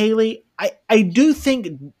Derek and Haley. I do think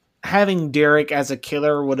having Derek as a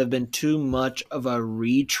killer would have been too much of a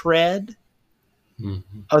retread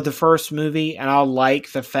Mm-hmm. of the first movie, and I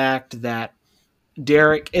like the fact that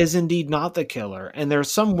Derek is indeed not the killer, and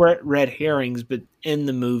there's some red herrings, but in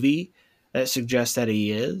the movie that suggest that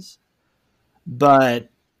he is. But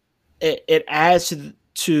it adds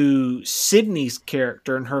to Sydney's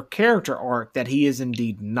character and her character arc that he is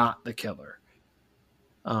indeed not the killer.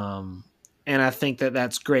 Um, and I think that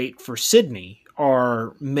that's great for Sydney,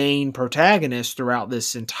 our main protagonist throughout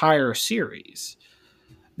this entire series,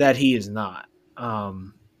 that he is not.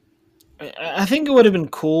 Um, I think it would have been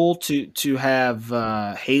cool to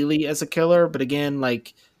have Haley as a killer, but again,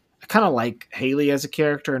 like I kind of like Haley as a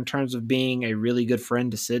character in terms of being a really good friend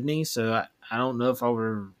to Sydney. So I don't know if I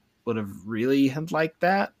would have really had liked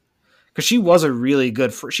that because she was a really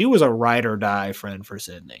good she was a ride or die friend for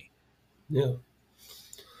Sydney. Yeah,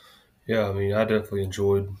 yeah. I mean, I definitely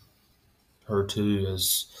enjoyed her too.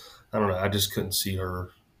 As I don't know, I just couldn't see her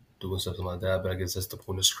doing something like that. But I guess that's the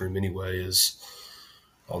point of Scream anyway. Is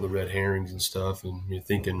all the red herrings and stuff, and you're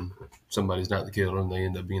thinking somebody's not the killer, and they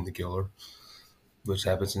end up being the killer, which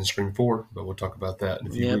happens in Scream 4. But we'll talk about that in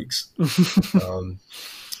a few Yep. weeks. Um,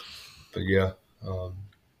 but yeah, um,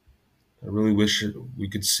 I really wish we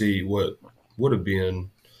could see what would have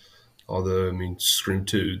been. Although, I mean, Scream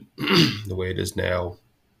 2, the way it is now,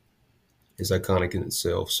 is iconic in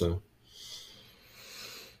itself. So,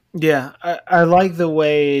 Yeah, I like the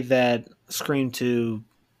way that Scream 2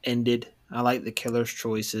 ended. I like the killer's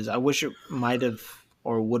choices. I wish it might have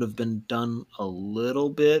or would have been done a little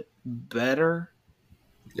bit better.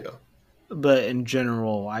 yeah, But in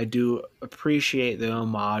general, I do appreciate the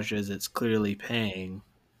homages it's clearly paying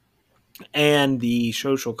and the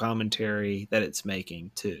social commentary that it's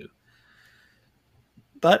making too.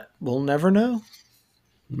 But we'll never know.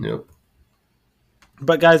 yep.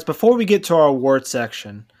 But guys, before we get to our award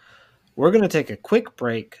section, we're going to take a quick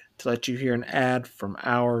break to let you hear an ad from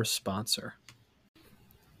our sponsor.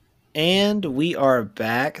 And we are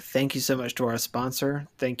back. Thank you so much to our sponsor.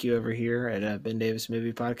 Thank you over here at Ben Davis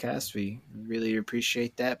Movie Podcast. We really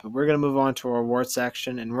appreciate that. But we're going to move on to our award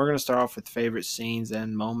section, and we're going to start off with favorite scenes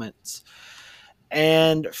and moments.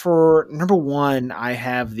 And for number one, I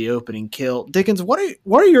have the opening kill. Dickens, what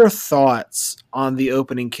are your thoughts on the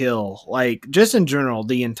opening kill? Like just in general,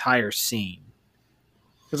 the entire scene.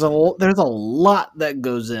 There's a lot that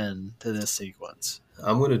goes into this sequence.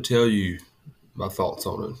 I'm going to tell you my thoughts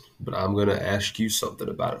on it, but I'm going to ask you something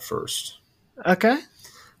about it first. Okay.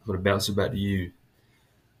 I'm going to bounce it back to you.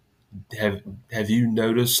 Have Have you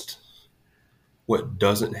noticed what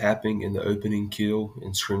doesn't happen in the opening kill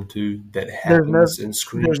in Scream 2 that There's no happens in there's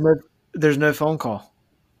Scream? no there's no phone call.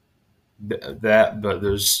 That, but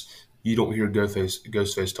there's you don't hear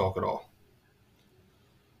Ghostface talk at all.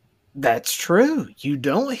 That's true. You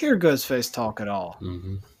don't hear Ghostface talk at all.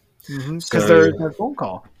 Mm-hmm. Because there is So, no phone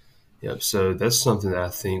call. yep. So that's something that I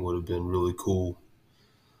think would have been really cool.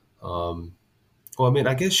 Well, I mean,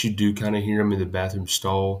 I guess you do kind of hear him in the bathroom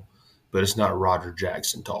stall, but it's not Roger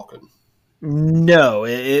Jackson talking. No,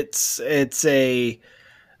 it's a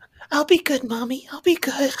 "I'll be good, mommy. I'll be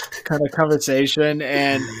good" kind of conversation,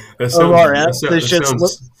 and That sounds Omar Epps is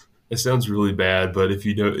just that sounds really bad. But if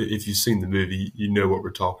you've seen the movie, you know what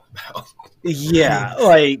we're talking about. yeah,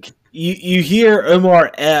 like you hear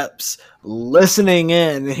Omar Epps listening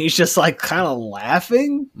in, and he's just like kind of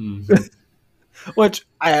laughing, Hmm. which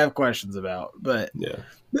I have questions about, but Yeah,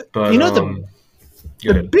 but you know go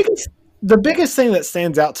ahead. the biggest thing that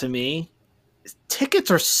stands out to me is tickets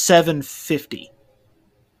are $7.50.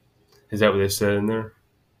 Is that what they said in there?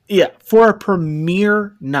 Yeah, for a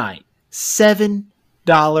premiere night,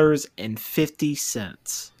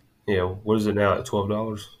 $7.50. Yeah. What is it now at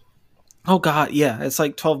 $12? Oh God, yeah, it's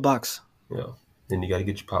like $12. Yeah. Then you got to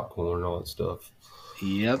get your popcorn and all that stuff.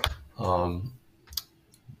 Yep. Um,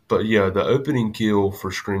 but yeah, the opening kill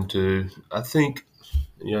for Scream 2, I think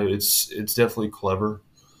it's definitely clever.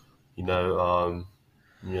 You know,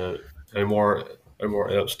 you know, Omar Omar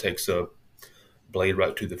Epps takes a blade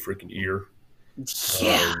right to the freaking ear,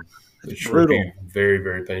 Yeah, um, it's which would be brutal. very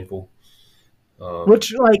very painful. Um,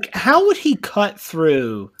 Which, like, how would he cut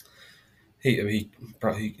through? I mean, he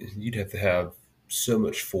probably you'd have to have so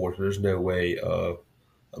much force. There's no way a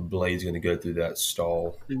blade's going to go through that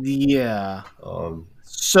stall. Yeah, Um,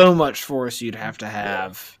 so much force you'd have to yeah,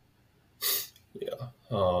 have. yeah.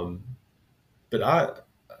 But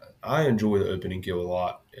I enjoy the opening kill a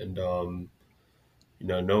lot, and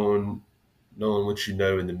knowing. knowing what you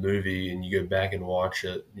know in the movie, and you go back and watch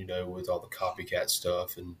it, with all the copycat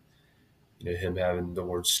stuff, and him having the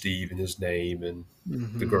word Steve in his name, and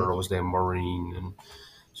the Hmm. girl was named Maureen, and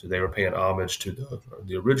so they were paying homage to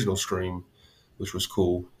the original Scream, which was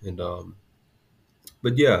cool. And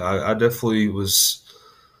but yeah, I definitely was.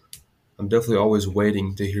 I'm definitely always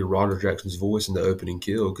waiting to hear Roger Jackson's voice in the opening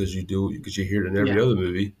kill, because you hear it in every Yeah, other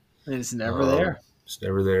movie. and it's never there. It's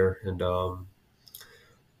never there, and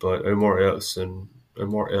but Omar Epps and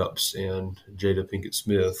Jada Pinkett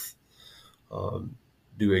Smith um,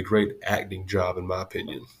 do a great acting job, in my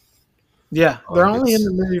opinion. Yeah, they're only in It's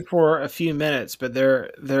the movie for a few minutes, but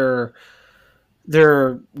they're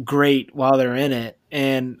great while they're in it.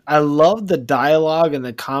 And I love the dialogue and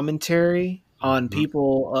the commentary on mhm.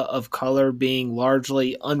 people of color being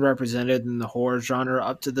largely unrepresented in the horror genre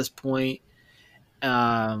up to this point.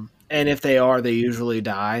 And if they are, they usually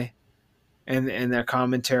die. And their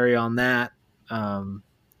commentary on that. Um,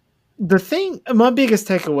 the thing, my biggest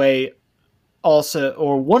takeaway, also,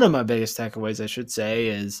 or one of my biggest takeaways, I should say,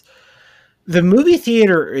 is the movie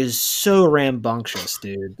theater is so rambunctious,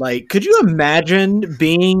 dude. Like, could you imagine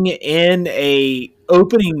being in a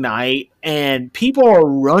opening night and people are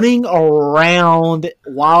running around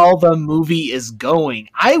while the movie is going?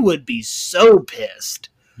 I would be so pissed.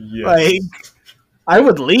 Like, Yes, I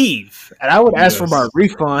would leave and I would ask for my yes,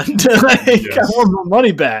 refund. Like, I yes. want my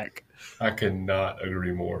money back. I cannot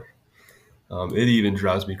agree more. It even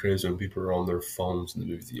drives me crazy when people are on their phones in the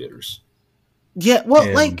movie theaters. Yeah, well,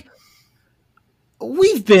 And like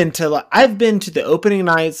I've been to the opening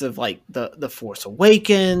nights of like the Force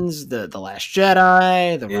Awakens, the Last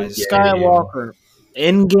Jedi, the in Rise of game, Skywalker,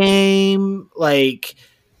 Endgame. Like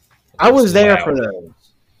and I it was was there for loud. those.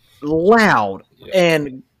 Loud Yeah,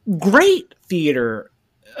 and great theater,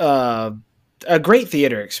 uh, a great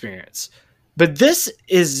theater experience. But this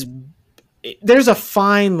is there's a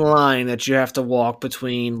fine line that you have to walk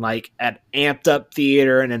between like an amped up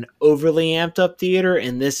theater and an overly amped up theater,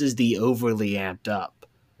 and this is the overly amped up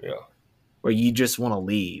yeah, where you just want to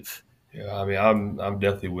leave. yeah. I mean, I'm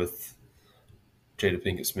definitely with Jada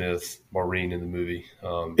Pinkett Smith, Maureen in the movie.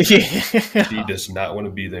 She Yeah. does not want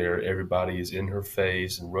to be there. Everybody is in her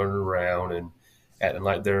face and running around and acting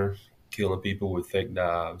like they're killing people with fake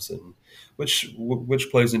knives, and which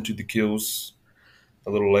plays into the kills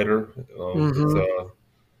a little later Hmm.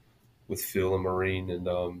 with Phil and Maureen.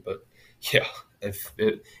 And but yeah, if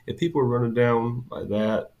people are running down like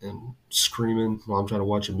that and screaming while I'm trying to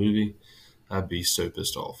watch a movie, I'd be so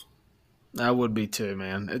pissed off. I would be too,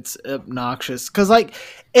 man. It's obnoxious because, like,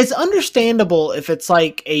 it's understandable if it's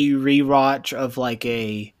like a rewatch of like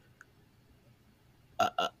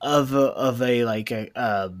of a like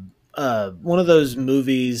a one of those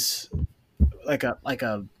movies, like like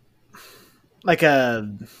a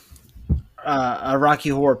Rocky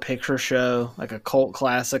Horror Picture Show, like a cult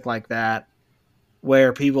classic like that,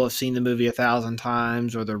 where people have seen the movie 1,000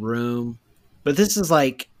 times, or The Room. But this is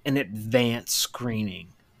like an advanced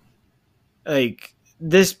screening. Like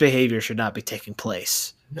this behavior should not be taking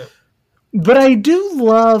place. No, But I do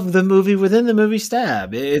love the movie within the movie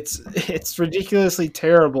Stab. It's ridiculously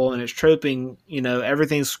terrible and it's troping,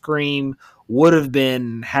 everything Scream would have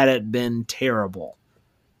been had it been terrible.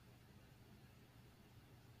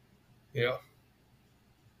 yeah,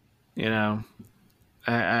 You know,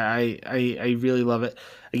 I really love it.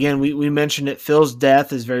 Again, we mentioned it. Phil's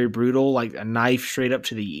death is very brutal, like a knife straight up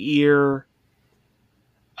to the ear.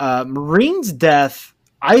 Marine's death,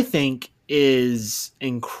 I think, is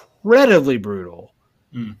incredibly brutal.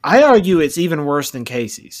 mm, I argue it's even worse than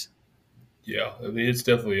Casey's. yeah. I mean, it's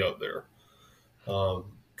definitely up there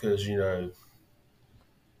because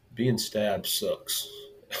being stabbed sucks.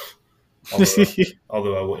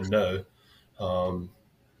 Although I wouldn't know, um,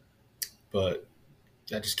 but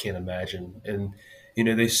I just can't imagine. And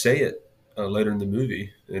they say it later in the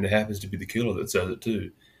movie, and it happens to be the killer that says it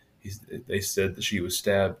too. They said that she was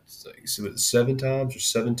stabbed like, so it was 7 times or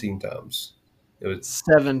 17 times. It was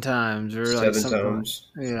 7 times or like something like, times.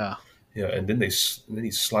 yeah. Yeah, and then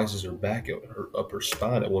he slices her back at her up her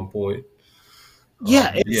spine at one point.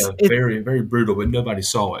 Yeah, Yeah, it's very very brutal, but nobody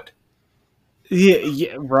saw it. yeah,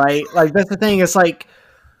 yeah, right. Like that's the thing. It's like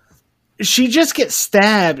she just gets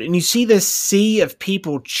stabbed, and you see this sea of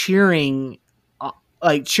people cheering,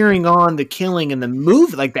 like cheering on the killing in the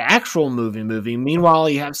movie, like the actual movie. Meanwhile,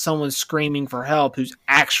 you have someone screaming for help who's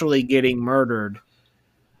actually getting murdered.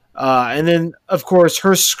 And then, of course,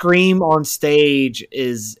 her scream on stage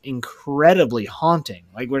is incredibly haunting.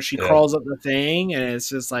 Like where she Yeah, crawls up the thing, and it's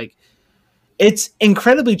just like it's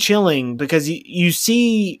incredibly chilling because you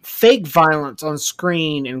see fake violence on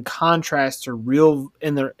screen in contrast to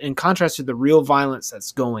the real violence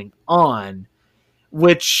that's going on,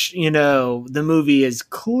 which, the movie is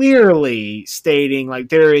clearly stating like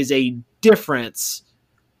there is a difference,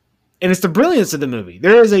 and it's the brilliance of the movie.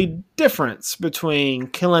 There is a difference between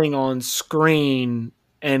killing on screen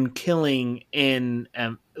and killing in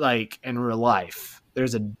real life.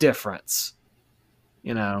 There's a difference,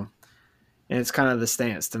 you know. And it's kind of the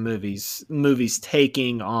stance the movies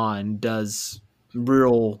taking on. Does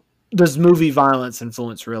movie violence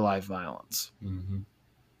influence real life violence? Mm-hmm.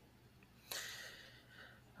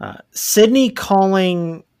 Sydney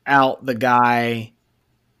calling out the guy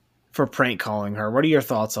for prank calling her. What are your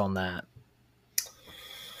thoughts on that?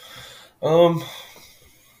 Um,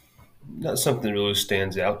 Not something that really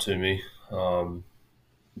stands out to me. At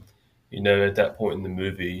that point in the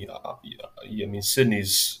movie, I mean,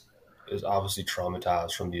 Sydney's is obviously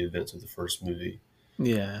traumatized from the events of the first movie.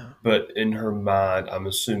 Yeah. But in her mind, I'm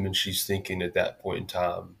assuming she's thinking at that point in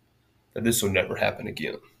time that this will never happen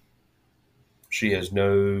again. She has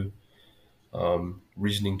no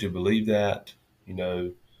reasoning to believe that. You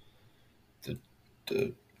know, the,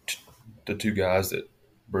 the, the two guys that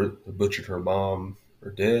butchered her mom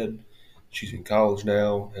are dead. She's in college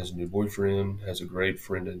now, has a new boyfriend, has a great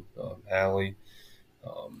friend in Allie.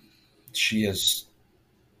 Um, she has,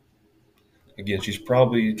 again, she's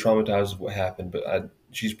probably traumatized with what happened, but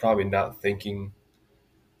she's probably not thinking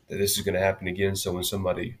that this is going to happen again. So when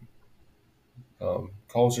somebody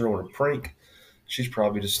calls her on a prank, she's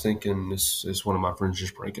probably just thinking this is one of my friends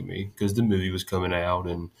just pranking me because the movie was coming out,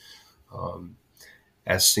 and um,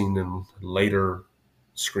 as seen in later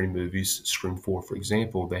Scream movies, Scream 4, for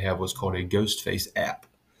example, they have what's called a Ghostface app,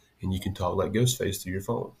 and you can talk like Ghostface through your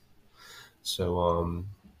phone. So,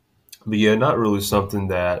 but yeah, not really something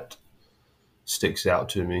that sticks out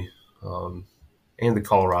to me. Um, and the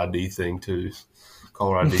caller ID thing too.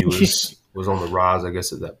 Caller ID was on the rise, I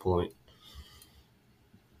guess, at that point.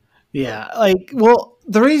 Yeah, well,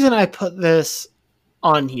 the reason I put this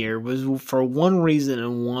on here was for one reason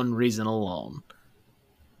and one reason alone.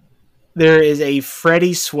 There is a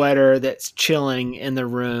Freddy sweater that's chilling in the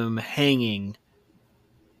room, hanging,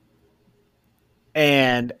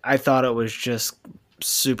 and I thought it was just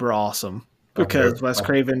super awesome I've because never, Wes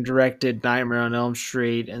Craven directed Nightmare on Elm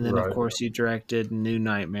Street, and then of right. course he directed New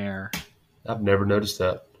Nightmare. I've never noticed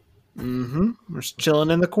that. We're just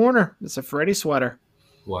chilling in the corner. It's a Freddy sweater.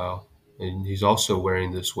 Wow. And he's also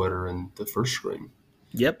wearing the sweater in the first Scream.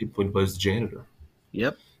 Yep. He plays the janitor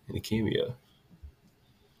Yep. in a cameo.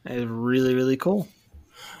 It's really, really cool.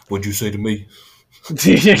 What'd you say to me?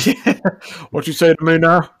 What you say to me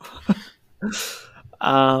now?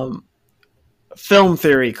 um, Film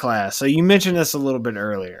theory class. So you mentioned this a little bit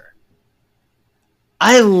earlier.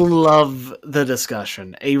 I love the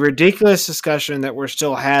discussion, a ridiculous discussion that we're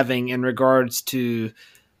still having in regards to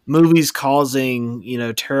movies causing,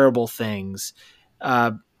 terrible things.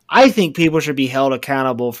 Uh, I think people should be held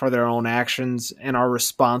accountable for their own actions and are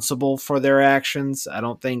responsible for their actions. I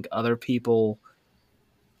don't think other people,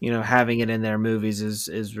 having it in their movies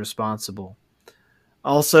is responsible.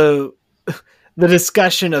 Also, the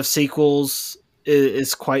discussion of sequels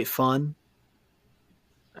is quite fun,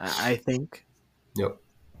 I think. Yep.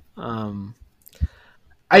 Um,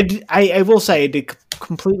 I will say I did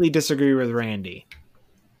completely disagree with Randy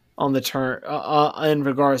on the turn in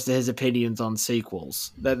regards to his opinions on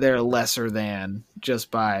sequels, that they're lesser than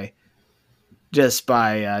just by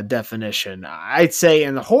definition. I'd say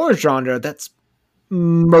in the horror genre that's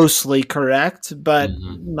mostly correct, but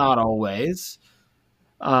Mm-hmm. not always.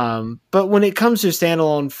 But when it comes to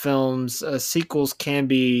standalone films, sequels can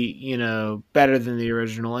be, better than the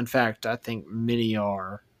original. In fact, I think many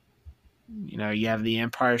are. You have The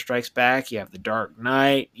Empire Strikes Back, you have The Dark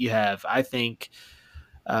Knight, you have, I think,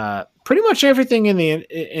 pretty much everything in the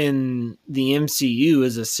MCU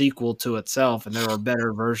is a sequel to itself, and there are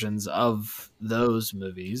better versions of those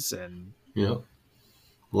movies, and Yep.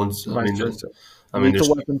 One's. vice versa. I mean,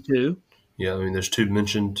 Lethal there's. Weapon 2. Yeah. I mean, there's two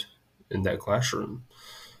mentioned in that classroom.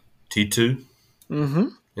 T2 Mm-hmm.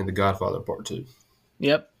 and The Godfather Part 2.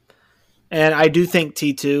 Yep. And I do think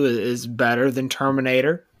T2 is better than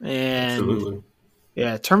Terminator. And Absolutely.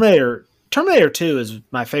 yeah, Terminator 2 is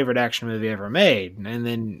my favorite action movie ever made. And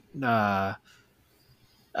then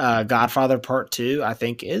Godfather Part 2 I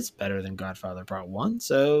think is better than Godfather Part 1.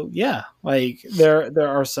 So, yeah, there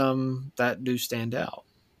are some that do stand out.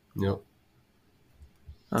 Yep.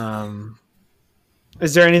 Um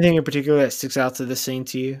is there anything in particular that sticks out to this scene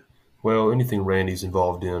to you? Well, anything Randy's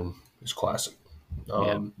involved in is classic. Yeah.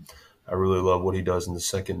 Um, I really love what he does in the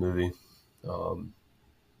second movie. Um,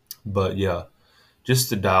 but yeah, just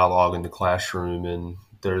the dialogue in the classroom, and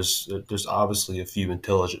there's obviously a few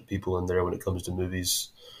intelligent people in there when it comes to movies.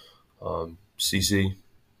 Cece,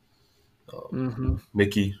 Mm-hmm.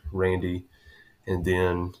 Mickey, Randy, and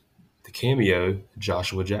then the cameo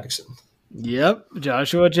Joshua Jackson Yep,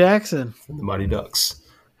 Joshua Jackson. from the Mighty Ducks.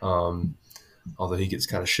 Um, Although he gets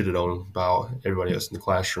kind of shitted on by everybody else in the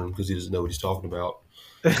classroom because he doesn't know what he's talking about.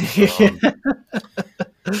 Um,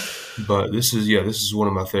 but this is one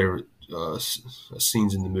of my favorite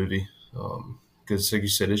scenes in the movie because, like you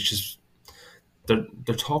said, it's just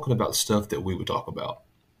they're talking about stuff that we would talk about.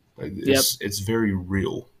 Like Yep. it's very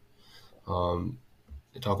real. Um,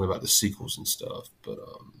 they're talking about the sequels and stuff, but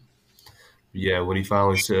yeah, when he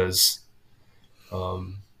finally says,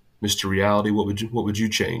 um, "Mr. Reality, what would you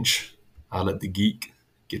change?" I let the geek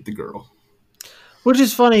get the girl. Which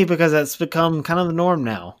is funny because that's become kind of the norm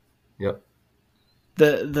now. Yep.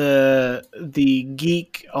 The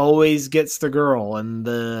geek always gets the girl, and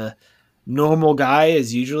the normal guy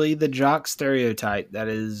is usually the jock stereotype. That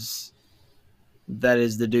is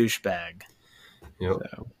the douchebag. Yep.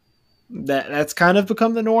 So that's kind of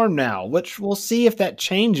become the norm now. Which we'll see if that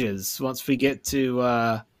changes once we get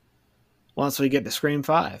to Scream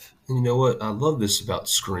 5. And you know what? I love this about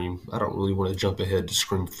Scream. I don't really want to jump ahead to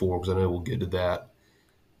Scream 4 because I know we'll get to that.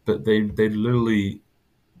 But they literally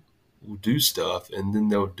will do stuff and then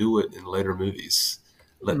they'll do it in later movies.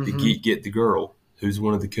 Let the Mm-hmm. geek get the girl. Who's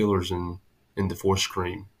one of the killers in the fourth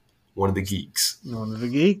Scream? One of the geeks. One of the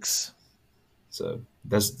geeks. So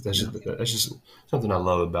Yeah. that's just something I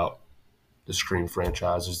love about the Scream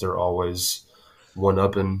franchises. They're always one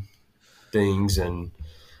upping things and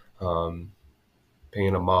um,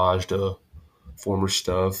 paying homage to former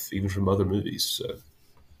stuff, even from other movies. So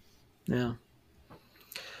Yeah.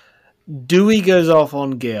 Dewey goes off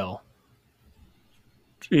on Gale.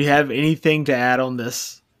 Do you have anything to add on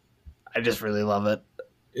this? I just really love it.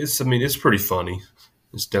 it's pretty funny.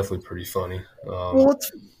 It's definitely pretty funny. Well,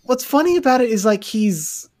 what's funny about it is like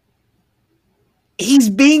he's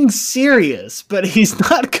being serious, but he's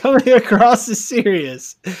not coming across as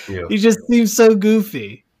serious. Yeah, He just seems so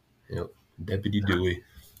goofy. yeah. Deputy Dewey.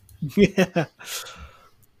 Yeah.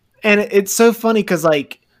 And it's so funny because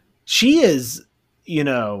like she is, you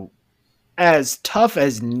know, as tough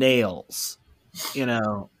as nails,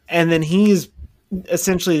 and then he's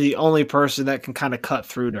essentially the only person that can kind of cut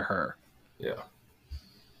through to her, Yeah.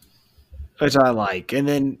 which I like. And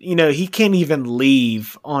then, he can't even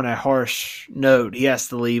leave on a harsh note. He has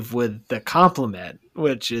to leave with the compliment,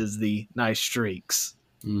 which is the nice streaks.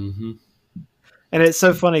 Hmm. And it's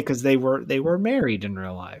so funny because they were married in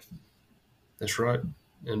real life. That's right.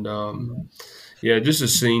 And yeah, just a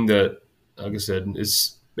scene that, like I said,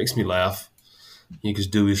 it's makes me laugh because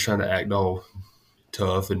Dewey's trying to act all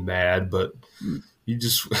tough and mad, but you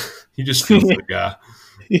just you just feel for the guy.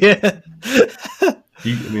 Yeah.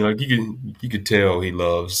 I mean, like you could tell he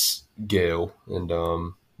loves Gail and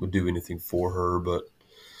would do anything for her, but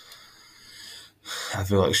I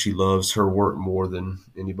feel like she loves her work more than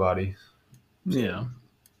anybody. So Yeah.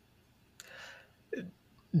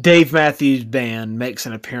 Dave Matthews Band makes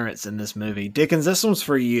an appearance in this movie. Dickens, this one's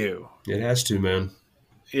for you. it has to, man.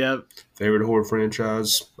 Yep. Favorite horror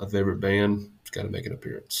franchise, my favorite band. It's got to make an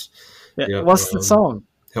appearance. Yeah. Yep. What's the song?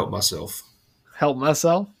 Help myself. Help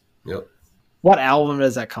Myself? Yep. What album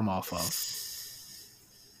does that come off of?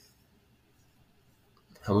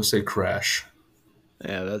 I'm gonna say Crash.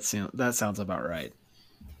 Yeah, that sounds about right.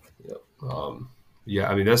 Yep. Yeah,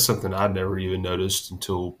 I mean that's something I never even noticed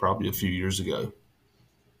until probably a few years ago.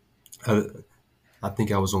 I, I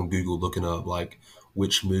think I was on Google looking up like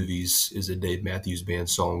which movies is a Dave Matthews Band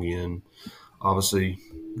song in. Obviously,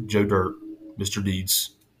 Joe Dirt, Mr.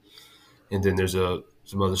 Deeds, and then there's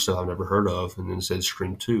some other stuff I've never heard of, and then it says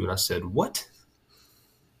Scream 2, and I said, "What?"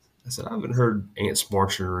 I said, "I haven't heard Ants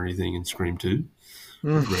Marching or anything in Scream 2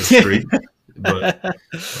 with Red Street," but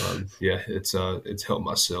yeah, it's Help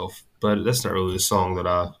Myself, but that's not really the song that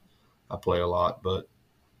I play a lot, but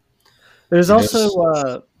There's he also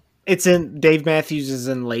does. it's in Dave Matthews is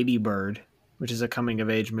in Lady Bird, which is a coming of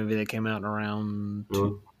age movie that came out around Which,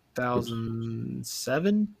 which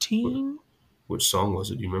 2017. which song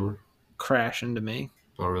was it? Do you remember? Crash Into Me,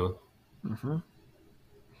 Oh, really?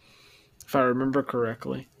 if I remember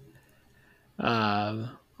correctly.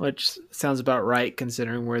 Which sounds about right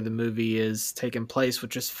considering where the movie is taking place,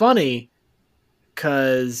 which is funny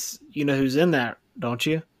because you know who's in that, don't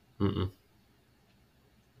you? Mm-mm.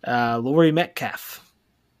 Laurie Metcalf.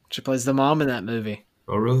 She plays the mom in that movie.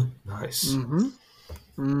 Oh, really? Nice. Mm-hmm.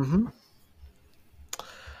 Mm-hmm.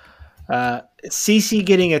 Cece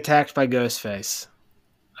getting attacked by Ghostface.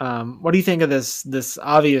 What do you think of this? This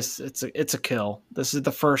obvious, it's a kill. This is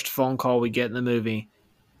the first phone call we get in the movie.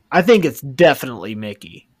 I think it's definitely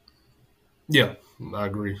Mickey. Yeah, I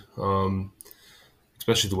agree.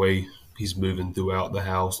 Especially the way he's moving throughout the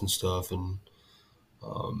house and stuff, and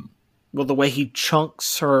um, Well, the way he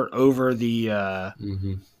chunks her over mm-hmm. the uh,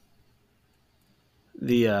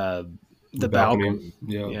 The the balcony. balcony.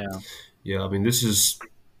 Yeah, Yeah, yeah. I mean, this is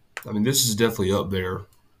definitely up there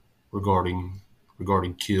regarding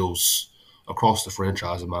kills across the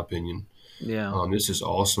franchise, in my opinion. yeah. This is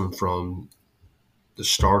awesome from the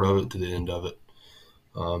start of it to the end of it.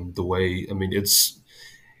 The way, I mean, it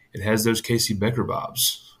has those Casey Becker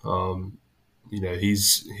vibes.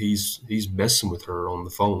 He's messing with her on the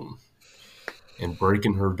phone and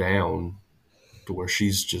breaking her down to where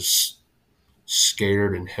she's just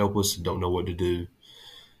scared and helpless and don't know what to do.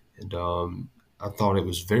 And I thought it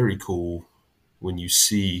was very cool when you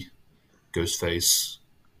see Ghostface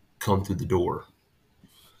come through the door.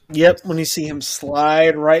 Yep. When you It's, see him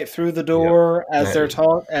slide right through the yeah, door as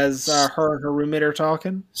that her and her roommate are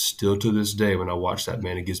talking. still to this day when I watch that,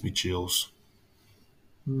 man, it gives me chills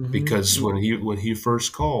because Mm-hmm. when he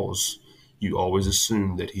first calls, you always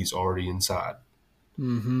assume that he's already inside,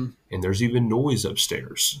 Mm-hmm. and there's even noise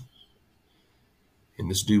upstairs. And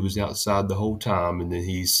this dude was outside the whole time, and then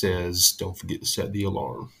he says, "Don't forget to set the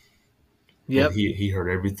alarm." And Yep. he heard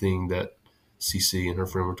everything that CC and her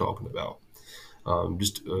friend were talking about.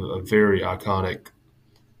 Just a very iconic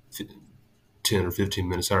 10 or 15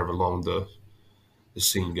 minutes, however long the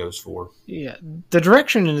scene goes for. Yeah, the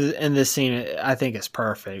direction in this scene, I think, is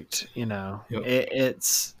perfect. You know, Yep.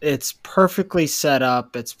 it's perfectly set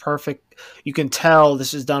up. It's perfect. You can tell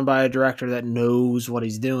this is done by a director that knows what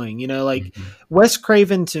he's doing. You know, like Mm-hmm. Wes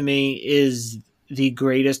Craven to me is the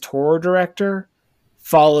greatest horror director,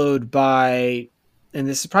 followed by, and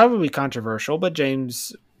this is probably controversial, but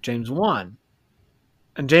James Wan.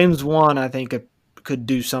 And James Wan, I think, could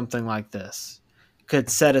do something like this, could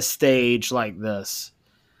set a stage like this.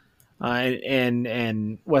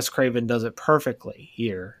 And Wes Craven does it perfectly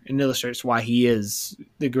here and illustrates why he is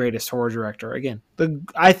the greatest horror director. Again,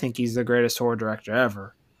 I think he's the greatest horror director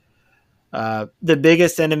ever. The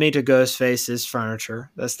biggest enemy to Ghostface is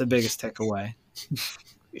furniture. That's the biggest takeaway.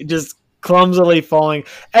 Just clumsily falling.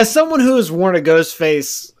 As someone who has worn a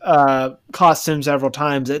Ghostface costume several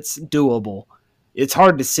times, it's doable. It's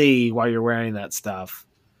hard to see while you're wearing that stuff.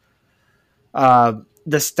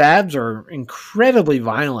 The stabs are incredibly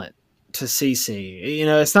violent to CC. You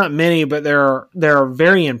know, it's not many, but they're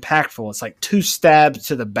very impactful. It's like two stabs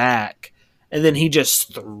to the back, and then he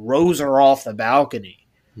just throws her off the balcony.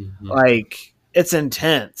 Mm-hmm. Like it's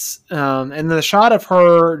intense. And the shot of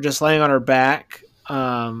her just laying on her back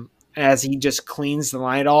as he just cleans the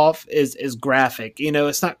light off is graphic. You know,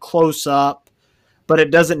 it's not close up, but it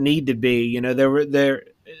doesn't need to be. You know, there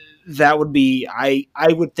that would be I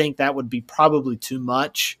would think that would be probably too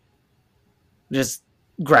much. Just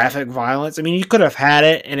graphic violence. I mean, you could have had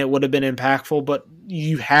it and it would have been impactful, but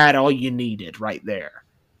you had all you needed right there.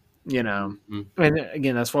 You know, Mm-hmm. and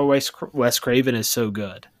again, that's why Wes Craven is so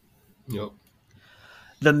good. Yep.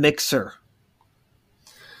 The Mixer.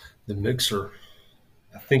 The mixer.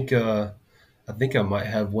 I think I think I might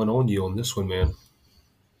have one on you on this one, man.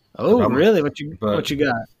 But Oh, I'm really? but What you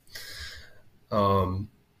got? um,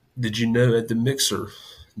 did you know at the mixer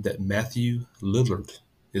that Matthew Lillard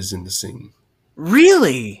is in the scene?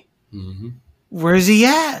 Really? Mm-hmm. Where's he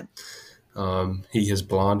at? He has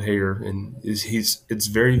blonde hair, and it's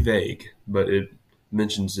very vague, but it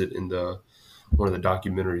mentions it in the one of the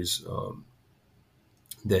documentaries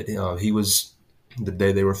that he was the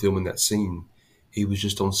day they were filming that scene. He was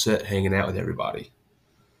just on set hanging out with everybody,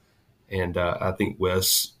 and I think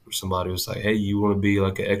Wes or somebody was like, "Hey, you want to be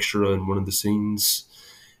like an extra in one of the scenes?"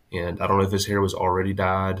 And I don't know if his hair was already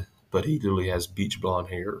dyed, but he literally has beach blonde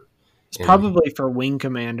hair, It's and probably for Wing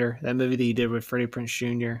Commander, that movie that he did with Freddie Prinze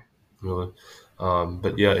Jr. really,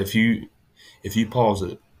 but yeah, if you pause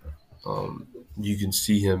it, um, you can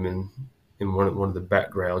see him in one of the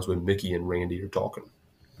backgrounds when Mickey and Randy are talking.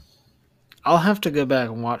 I'll have to go back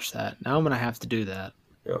and watch that. Now I'm gonna have to do that.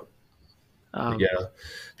 Yeah, but Um,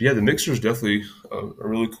 yeah, the mixer is definitely a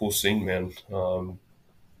really cool scene, man.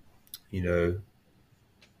 You know,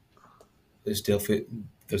 it's definitely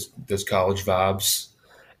those college vibes.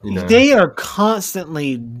 You know, they are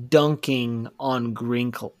constantly dunking on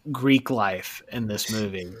Greek life in this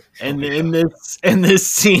movie, oh and yeah, in this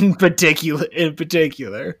scene particular,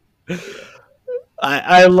 yeah,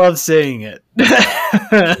 I love seeing it.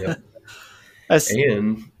 yeah. That's-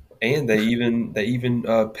 And they even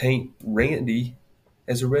paint Randy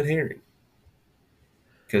as a red herring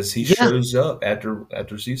because he Yeah, shows up after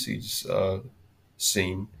Cece's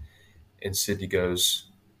scene, and Sydney goes,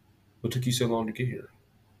 "What took you so long to get here?"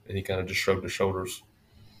 And he kind of just shrugged his shoulders.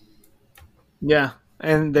 yeah.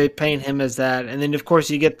 And they paint him as that. And then, of course,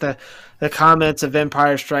 you get the comments of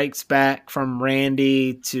Empire Strikes Back from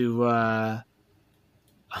Randy to, oh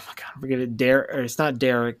my God, I forget it. Derek, or it's not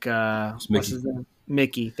Derek. It's What's Mickey. his name?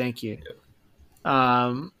 Mickey. Thank you. Yeah.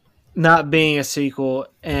 Um, Not being a sequel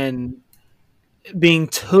and being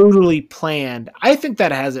totally planned. I think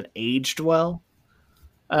that hasn't aged well.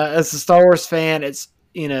 As a Star Wars fan, it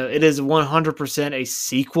is 100% a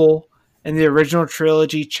sequel, and the original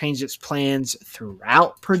trilogy changed its plans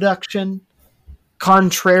throughout production,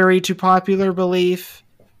 contrary to popular belief.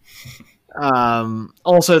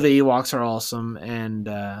 Also, the Ewoks are awesome and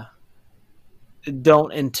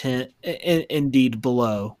don't indeed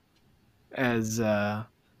blow, as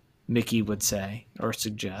Mickey would say or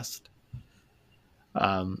suggest.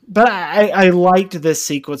 But I liked this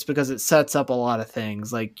sequence because it sets up a lot of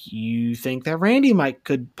things. Like, you think that Randy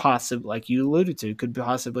could possibly, like you alluded to, could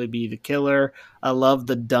possibly be the killer. I love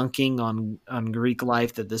the dunking on Greek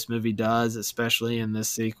life that this movie does, especially in this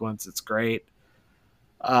sequence. It's great.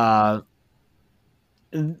 Uh,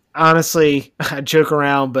 Honestly, I joke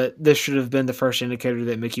around, but this should have been the first indicator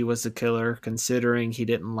that Mickey was the killer, considering he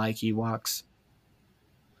didn't like Ewoks.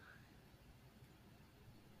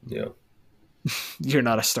 Yeah, You're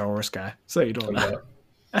not a Star Wars guy, so you don't I'm know.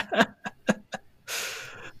 not.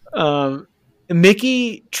 Um,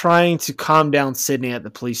 Mickey trying to calm down Sydney at the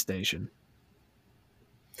police station.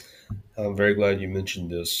 I'm very glad you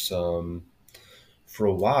mentioned this. For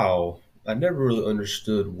a while, I never really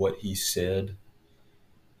understood what he said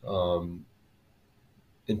um,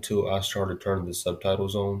 until I started turning the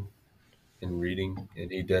subtitles on and reading,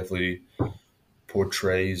 and he definitely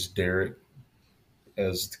portrays Derek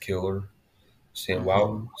as the killer.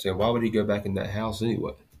 Mm-hmm. Saying why would he go back in that house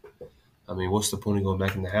anyway? I mean, what's the point of going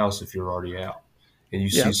back in the house if you're already out? And you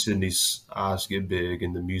see Yep. Sydney's eyes get big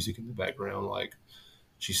and the music in the background, like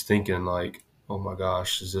she's thinking, like, "Oh my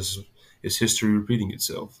gosh, is history repeating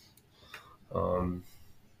itself?" Um,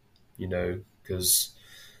 because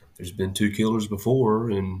there's been two killers before,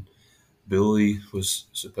 and Billy was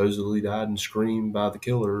supposedly died and screamed by the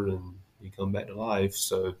killer, and he come back to life.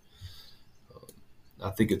 So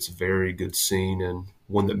I think it's a very good scene and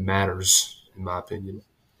one that matters, in my opinion.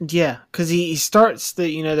 Yeah, because he starts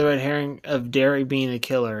the red herring of Derek being the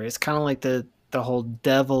killer. It's kind of like the whole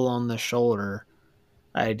devil on the shoulder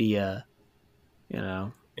idea, you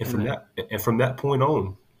know. And And from that point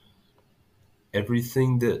on,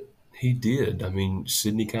 everything that he did, I mean,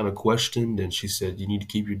 Sydney kind of questioned, and she said, "You need to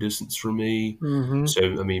keep your distance from me." mm-hmm. So,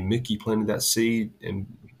 I mean, Mickey planted that seed, and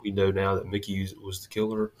we know now that Mickey was the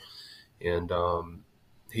killer, and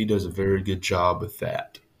he does a very good job with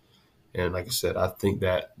that. And like I said, I think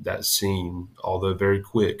that scene, although very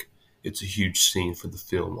quick, it's a huge scene for the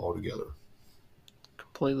film altogether.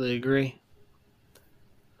 Completely agree.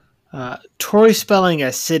 Tori Spelling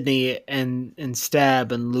as Sydney and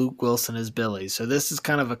Stab and Luke Wilson as Billy. So this is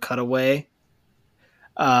kind of a cutaway.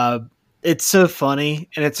 Uh, it's so funny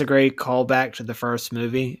and it's a great callback to the first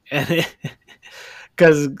movie. And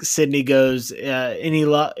because Sydney goes,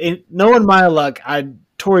 knowing my luck,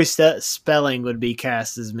 Tori Spelling would be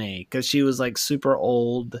cast as me because she was like super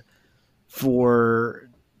old for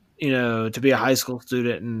to be a high school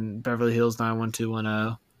student in Beverly Hills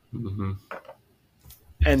 91210, Hmm.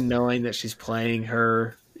 and knowing that she's playing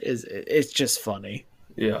her it's just funny.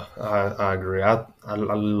 Yeah, I agree. I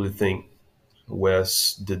literally think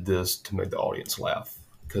Wes did this to make the audience laugh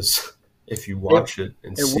because if you It watch it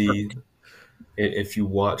and it see, worked. if you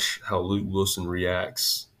watch how Luke Wilson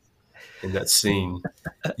reacts in that scene,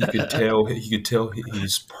 you could tell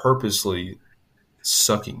he's purposely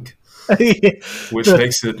sucking, which The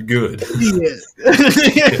makes it good. Yeah,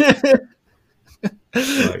 idiot.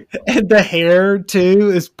 like And the hair too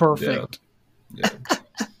is yeah, perfect. yeah.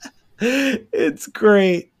 It's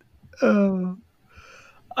great. Oh.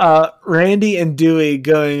 Randy and Dewey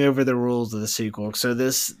going over the rules of the sequel. So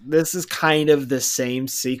this is kind of the same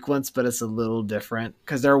sequence, but it's a little different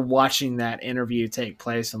because they're watching that interview take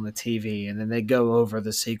place on the TV, and then they go over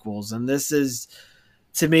the sequels. And this is,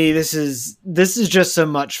 to me, this is just so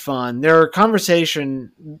much fun. Their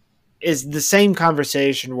conversation is the same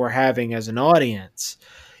conversation we're having as an audience.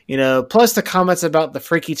 Plus the comments about the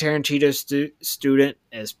freaky Tarantino student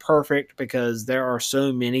is perfect because there are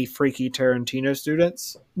so many freaky Tarantino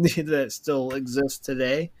students that still exist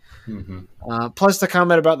today. Hmm. Plus the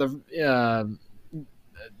comment about the,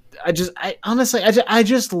 I honestly, I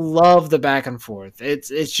just love the back and forth. It's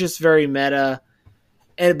just very meta,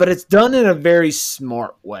 but it's done in a very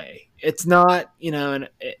smart way. It's not,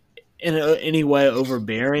 any way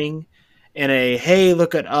overbearing, in a hey,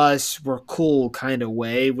 look at us, we're cool kind of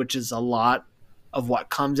way, which is a lot of what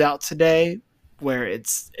comes out today, where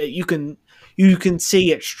you can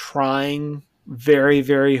see it's trying very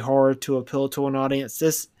very hard to appeal to an audience.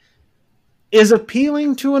 This is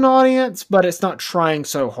appealing to an audience, but it's not trying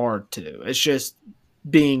so hard to. It's just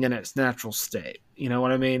being in its natural state. You know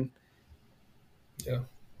what I mean? Yeah,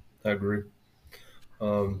 I agree.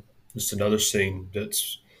 Just another scene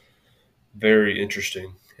that's very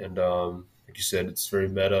interesting, and like you said, it's very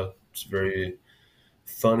meta. It's very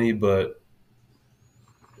funny, but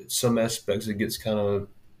in some aspects it gets kind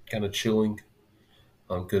of chilling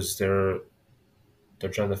because they're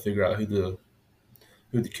trying to figure out who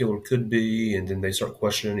the killer could be, and then they start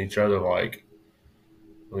questioning each other. Like,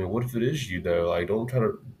 I mean, what if it is you though? Like,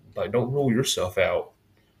 don't rule yourself out.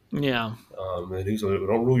 Yeah. And he's like,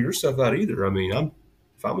 don't rule yourself out either. I mean,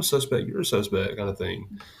 if I'm a suspect, you're a suspect, kind of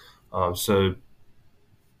thing. So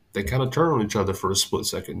they kind of turn on each other for a split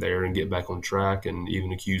second there and get back on track and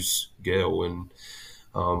even accuse Gail. And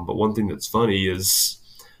but one thing that's funny is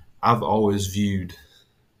I've always viewed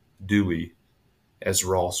Dewey as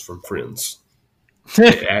Ross from Friends.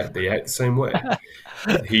 They act the same way.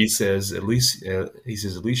 He says at least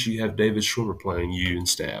you have David Schwimmer playing you in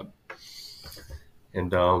Stab,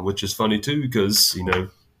 and which is funny too because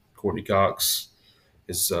Courtney Cox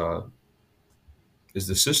is uh, is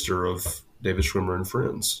the sister of David Schwimmer in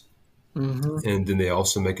Friends. hmm And then they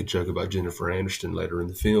also make a joke about Jennifer Aniston later in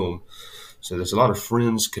the film. So there's a lot of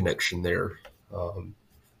Friends connection there.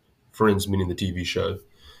 Friends meaning the TV show.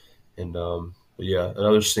 And but yeah,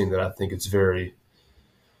 another scene that I think it's very,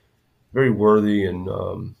 very worthy and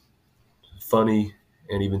funny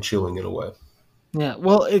and even chilling in a way. Yeah.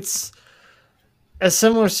 Well, it's a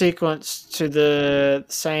similar sequence to the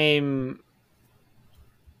same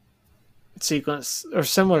sequence or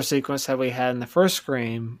similar sequence that we had in the first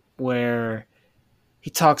Scream, where he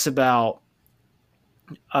talks about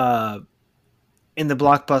uh, in the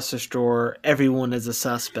Blockbuster store, everyone is a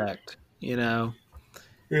suspect.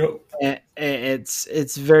 Yep.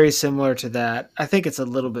 It's very similar to that. I think it's a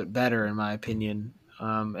little bit better in my opinion.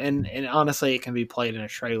 And honestly, it can be played in a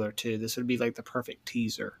trailer too. This would be like the perfect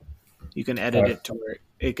teaser. You can edit I, it to where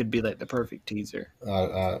it could be like the perfect teaser.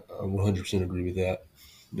 I 100% agree with that.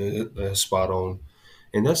 That's spot on.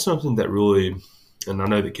 And that's something that really, and I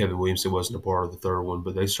know that Kevin Williamson wasn't a part of the third one,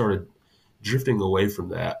 but they started drifting away from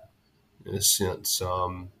that in a sense,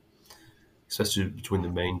 especially between the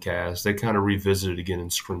main cast. They kind of revisit it again in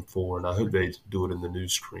Scream 4, and I hope they do it in the new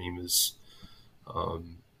Scream. Is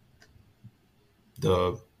um,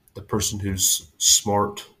 the the person who's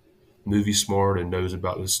smart, movie smart, and knows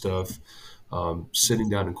about this stuff, sitting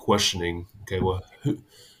down and questioning. Okay, well,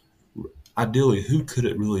 ideally, who could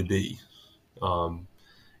it really be? Um,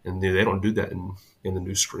 and they don't do that in the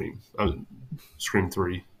new Scream, Scream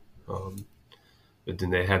 3. Um, but then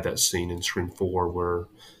they have that scene in Scream 4 where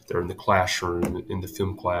they're in the classroom in the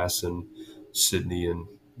film class, and Sydney and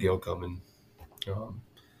Gail come and um,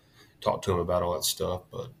 talk to him about all that stuff.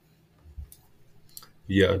 But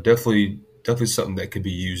yeah, definitely something that could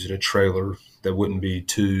be used in a trailer that wouldn't be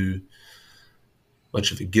too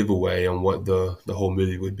much of a giveaway on what the whole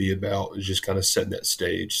movie would be about. It's just kind of setting that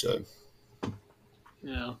stage. So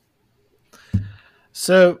Yeah.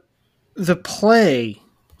 So the play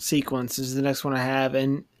sequence is the next one I have,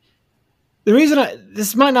 and the reason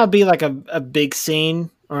this might not be like a big scene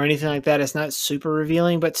or anything like that. It's not super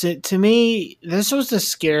revealing, but to me, this was the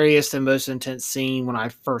scariest and most intense scene when I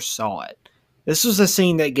first saw it. This was a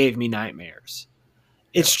scene that gave me nightmares.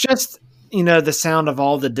 yeah, It's just the sound of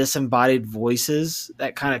all the disembodied voices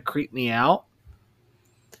that kind of creep me out.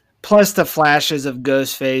 Plus the flashes of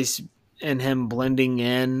Ghostface and him blending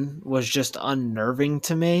in was just unnerving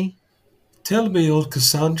to me. tell me, old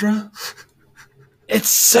Cassandra. It's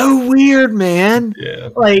so weird, man. Yeah,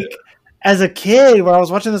 Like as a kid, when I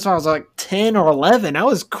was watching this when I was like 10 or 11, I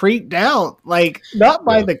was creeped out. Like not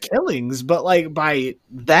by yeah. the killings, but like by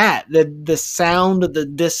the sound of the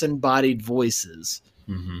disembodied voices.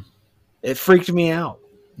 hmm It freaked me out.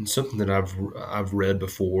 And something that I've read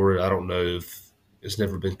before. I don't know if it's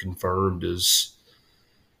never been confirmed. Is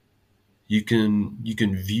you can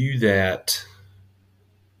view that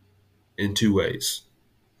in two ways.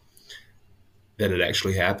 That it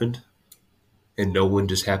actually happened, and no one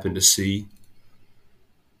just happened to see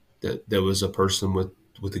that there was a person with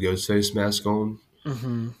the ghost face mask on.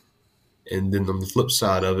 Mm-hmm. And then on the flip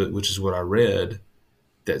side of it, which is what I read,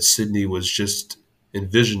 that Sydney was just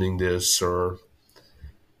envisioning this or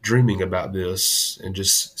dreaming about this and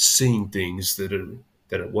just seeing things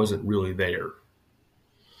that it wasn't really there.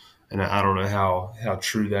 And I don't know how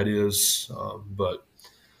true that is, but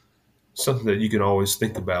something that you can always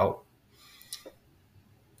think about.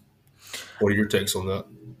 What are your takes on that?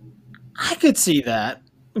 I could see that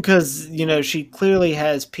because she clearly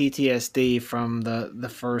has PTSD from the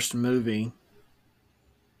first movie,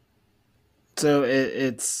 so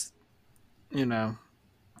it's you know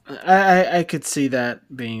I could see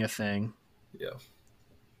that being a thing. Yeah.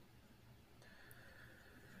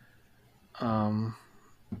 Um,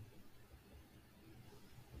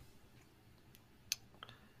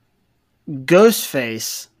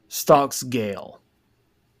 Ghostface stalks Gale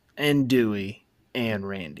and Dewey and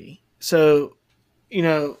Randy. So you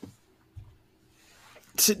know,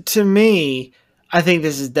 to me, I think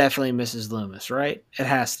this is definitely Mrs. Loomis, right? It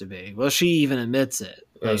has to be. Well, she even admits it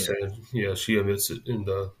I later. said, yeah, she admits it in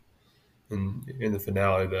the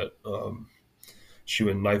finale that she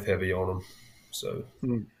went knife heavy on him. So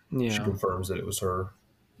Mm, she Yeah. confirms that it was her.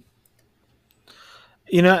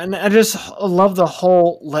 And I just love the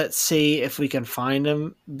whole "let's see if we can find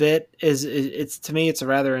him" bit. It's to me, it's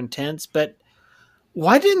rather intense. But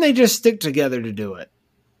why didn't they just stick together to do it?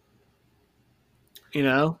 You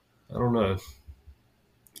know? I don't know.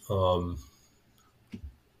 Um,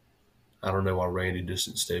 I don't know why Randy just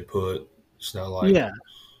didn't stay put. It's not like Yeah,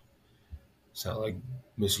 it's not like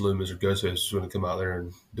Miss Loomis or Ghostface was going to come out there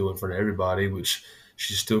and do it in front of everybody, which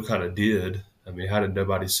she still kind of did. I mean, how did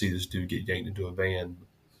nobody see this dude get yanked into a van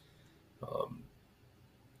um,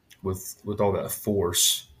 with all that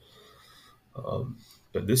force? Um,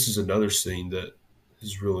 but this is another scene that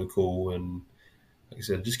is really cool, and like I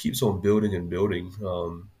said, it just keeps on building and building.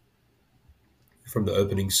 From the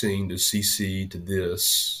opening scene to CC to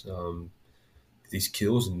this, these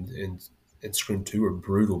kills and Scream 2 are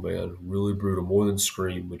brutal, man. Really brutal, more than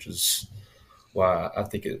Scream, which is why I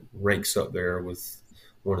think it ranks up there with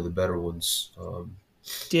one of the better ones.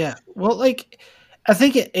 yeah. Well, like I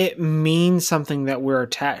think it means something that we're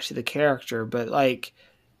attached to the character, but like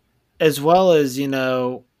as well as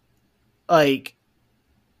like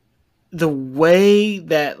the way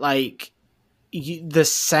that like the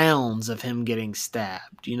sounds of him getting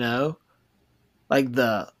stabbed, like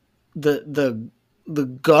the the the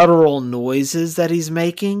guttural noises that he's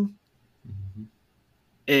making. Mhm.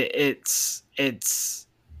 It's It's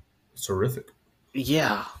horrific.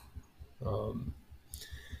 yeah. Um,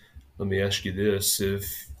 Let me ask you this: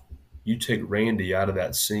 if you take Randy out of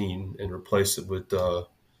that scene and replace it with,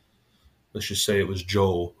 let's just say it was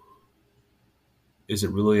Joel, is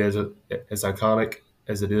it really as iconic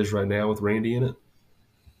as it is right now with Randy in it?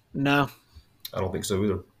 No. I don't think so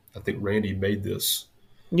either. I think Randy made this.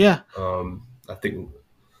 Yeah. I think,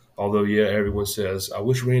 although yeah, everyone says I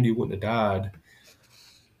wish Randy wouldn't have died,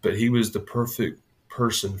 but he was the perfect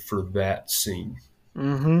person for that scene.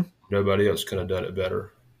 Mm-hmm. Nobody else could have done it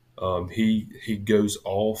better. He goes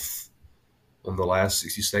off on the last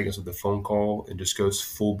 60 seconds of the phone call and just goes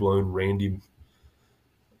full blown Randy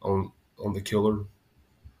on on the killer.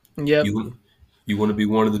 Yep. You want to be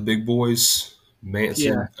one of the big boys, Yeah.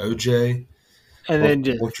 Manson, OJ. And Why then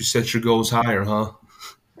just don't you set your goals higher, huh?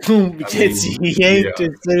 boom, I gets mean, yanked yeah.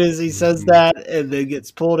 as soon as he says Hmm. that, and then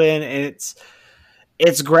gets pulled in, and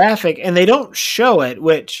it's graphic, and they don't show it,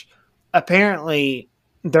 which apparently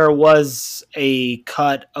there was a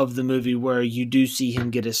cut of the movie where you do see him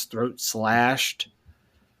get his throat slashed,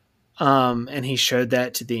 and he showed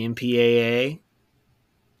that to the MPAA.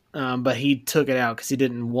 But he took it out because he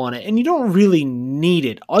didn't want it, and you don't really need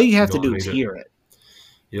it. All you You have to don't do is need it. hear it.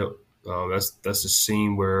 Yep. That's a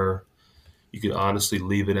scene where you can honestly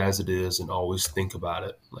leave it as it is and always think about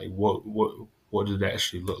it. Like what did it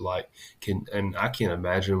actually look like? And I can't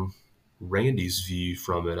imagine Randy's view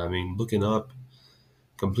from it. I mean, looking up,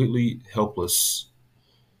 completely helpless,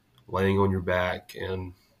 laying on your back,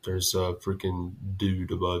 and there's a freaking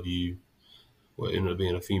dude above you, what ended up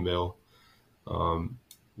being a female, um,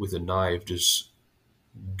 with a knife just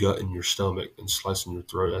gutting your stomach and slicing your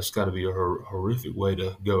throat. That's got to be a horrific way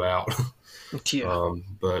to go out. Yeah,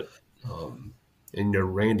 But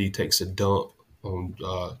and Randy takes a dump on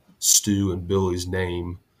Stu and Billy's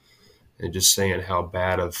name and just saying how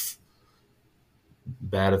bad of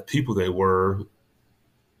people they were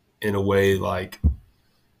in a way like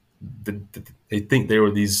they think they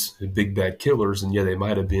were these big bad killers, and yeah, they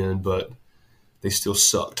might have been, but they still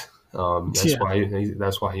sucked. That's yeah.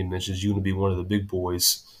 why he mentions you want to be one of the big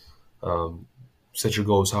boys. Um, Set your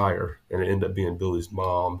goals higher, and it ended up being Billy's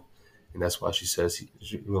mom, and that's why she says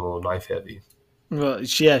she's a little knife heavy. Well,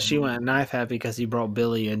 yeah, she went knife happy because he brought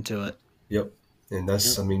Billy into it. Yep, and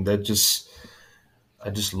that's Yep. I mean that just I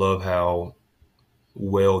just love how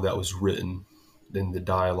well that was written, in the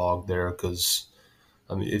dialogue there because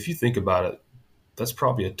I mean, if you think about it, that's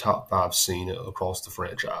probably a top five scene across the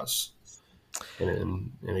franchise.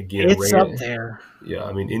 And again, It's up there. yeah,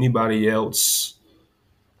 I mean anybody else,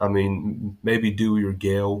 I mean maybe Dewey or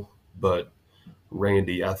Gale, but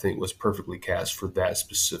Randy I think was perfectly cast for that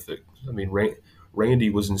specific. I mean Randy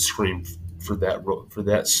was in Scream for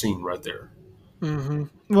that scene right there. Well,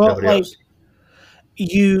 Nobody like else.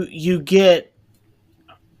 you get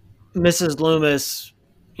Mrs. Loomis,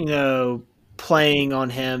 you know, playing on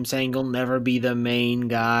him, saying you'll never be the main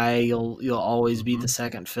guy. You'll always be the Hmm.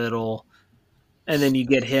 second fiddle. And then you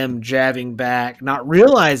get him jabbing back, not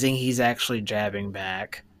realizing he's actually jabbing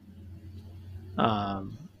back.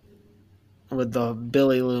 Um, with the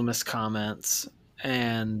Billy Loomis comments,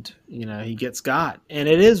 and he gets got, and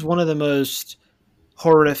it is one of the most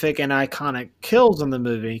horrific and iconic kills in the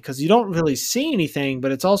movie because you don't really see anything,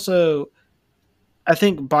 but it's also, I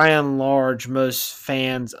think, by and large, most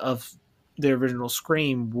fans of the original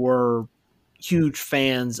Scream were huge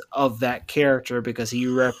fans of that character because he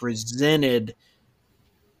represented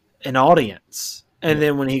an audience. And Yeah,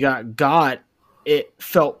 then when he got, it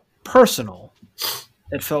felt personal.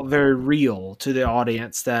 It felt very real to the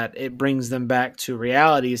audience that it brings them back to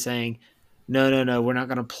reality saying, no, no, no, we're not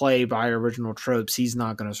going to play by original tropes. He's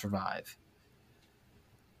not going to survive.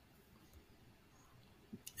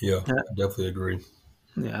 yeah, Uh, I definitely agree.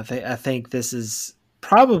 Yeah, I think this is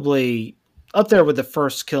probably up there with the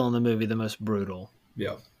first kill in the movie, the most brutal.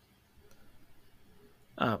 Yeah,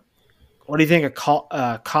 Uh, what do you think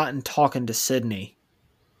of Cotton talking to Sydney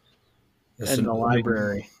that's in the I mean,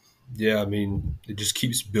 library? yeah, I mean, it just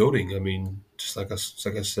keeps building. I mean, just like I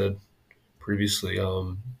said previously,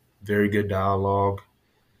 very good dialogue.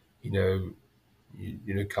 You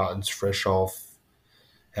know, Cotton's fresh off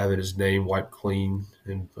having his name wiped clean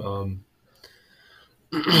and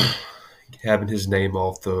having his name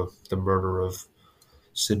off the murder of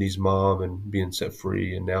Sydney's mom and being set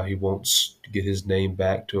free, and now he wants to get his name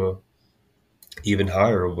back to a even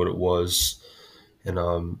higher of what it was,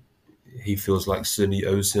 and he feels like Sydney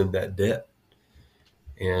owes him that debt,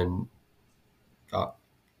 and uh,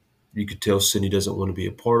 you could tell Sydney doesn't want to be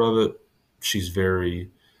a part of it. She's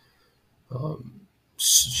very um,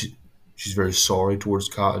 she, she's very sorry towards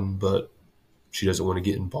Cotton, but she doesn't want to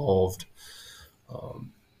get involved.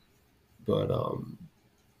 Um, but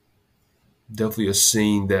definitely a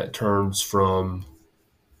scene that turns from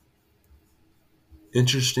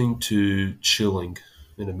interesting to chilling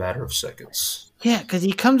in a matter of seconds. Yeah, because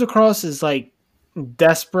he comes across as like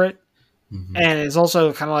desperate, Hmm. and it's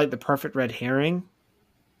also kind of like the perfect red herring.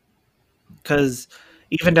 Because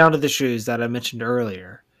even down to the shoes that I mentioned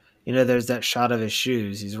earlier, there's that shot of his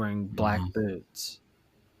shoes. He's wearing black Hmm. boots.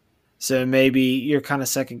 So maybe you're kind of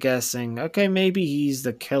second guessing, okay, maybe he's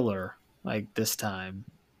the killer like this time.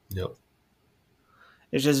 Yep.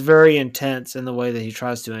 It's just very intense in the way that he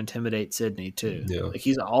tries to intimidate Sydney too. Yeah. Like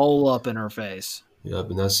he's all up in her face. Yep.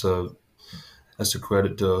 And that's a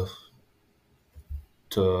credit to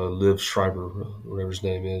Liv Schreiber, whatever his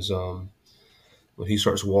name is. When he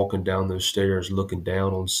starts walking down those stairs, looking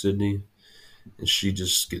down on Sydney, and she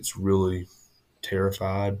just gets really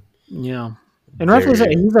terrified. Yeah. And rightfully so,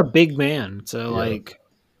 Very, he's a big man. So yeah, like,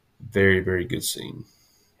 very, very good scene.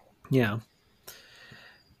 yeah.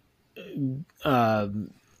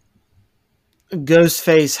 Um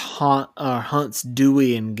Ghostface hunts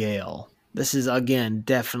Dewey and Gale. This is again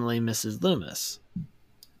definitely Mrs. Loomis.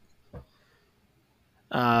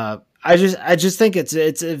 I just think it's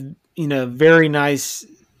a very nice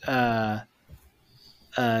uh,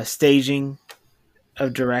 staging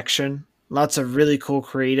of direction. Lots of really cool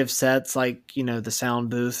creative sets, like the sound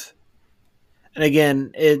booth. And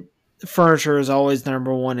again, furniture is always the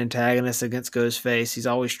number one antagonist against Ghostface. He's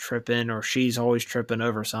always tripping, or she's always tripping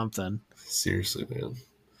over something. Seriously, man.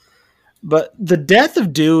 But the death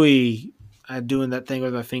of Dewey, I'm doing that thing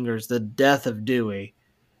with my fingers. The death of Dewey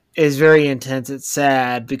is very intense. It's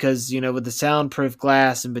sad because with the soundproof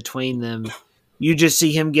glass in between them, you just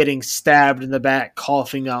see him getting stabbed in the back,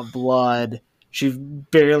 coughing out blood. She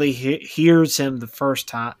barely hears him the first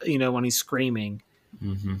time, when he's screaming.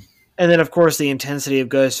 Hmm. And then, of course, the intensity of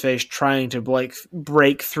Ghostface trying to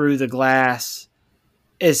break through the glass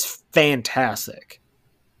is fantastic.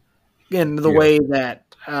 And the Yeah. way that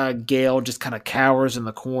Gail just kind of cowers in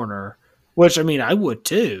the corner, which, I mean, I would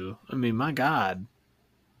too. I mean, my God.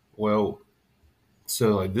 Well,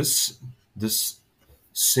 so like this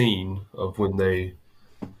scene of when they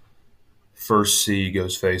first see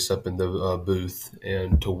Ghostface up in the booth,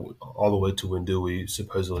 and to all the way to when Dewey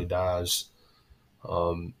supposedly dies.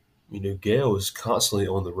 Gail is constantly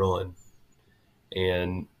on the run,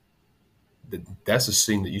 and that's a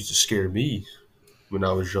scene that used to scare me when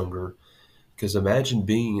I was younger. Because imagine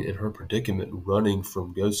being in her predicament, running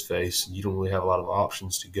from Ghostface, and you don't really have a lot of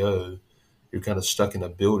options to go. You're kind of stuck in a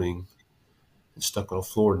building and stuck on a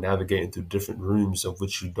floor, navigating through different rooms of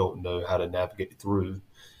which you don't know how to navigate through.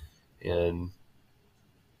 And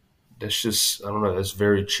that's just, I don't know, that's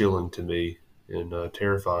very chilling to me and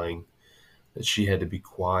terrifying that she had to be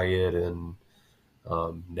quiet and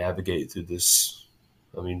navigate through this,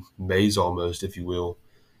 I mean, maze almost, if you will.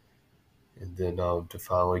 And then to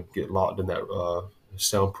finally get locked in that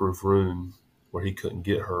soundproof room where he couldn't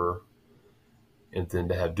get her, and then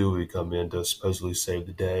to have Dewey come in to supposedly save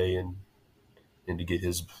the day and to get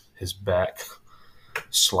his back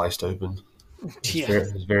sliced open. Yeah,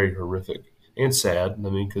 It's very horrific and sad. I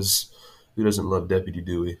mean, because who doesn't love Deputy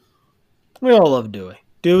Dewey? we all love Dewey.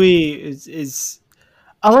 Dewey is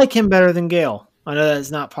I like him better than Gale. I know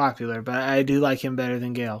that's not popular, but I do like him better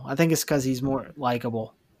than Gale. I think it's because he's more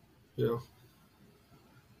likable. Yeah,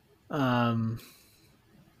 Um,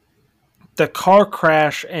 the car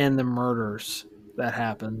crash and the murders that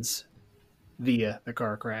happens via the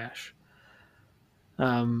car crash.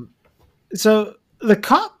 Um, so the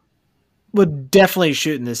cop would definitely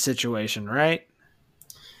shoot in this situation, right?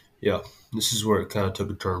 yeah. This is where it kind of took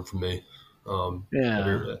a turn for me.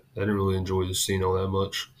 Yeah, I didn't really enjoy the scene all that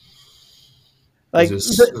much because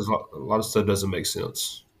like it's a lot of stuff doesn't make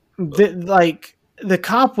sense. But the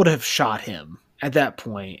cop would have shot him at that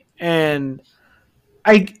point, and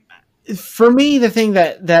I for me the thing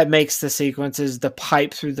that makes the sequence is the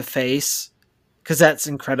pipe through the face because that's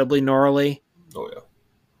incredibly gnarly. oh yeah,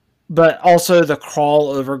 But also the crawl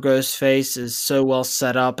over Ghostface is so well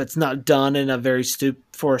set up. It's not done in a very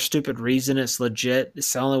for a stupid reason. It's legit.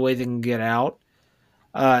 It's the only way they can get out.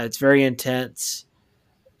 It's very intense.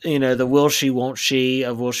 You know, the will she won't she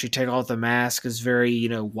of will she take off the mask is very,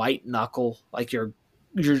 white knuckle. Like you're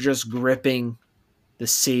just gripping the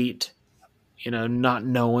seat, not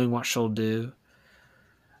knowing what she'll do.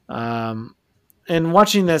 Um and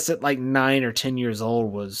watching this at like 9 or 10 years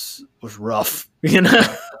old was rough,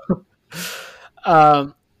 yeah,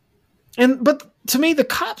 Um but to me, the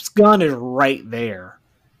cop's gun is right there.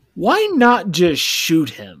 Why not just shoot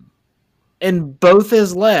him in both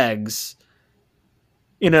his legs?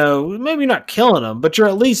 Maybe not killing him, but you're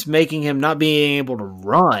at least making him not being able to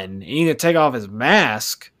run. And you can take off his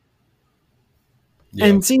mask yeah,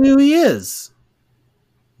 and see who he is.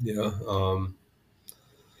 yeah.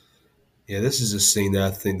 Yeah, this is a scene that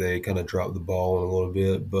I think they kind of dropped the ball on a little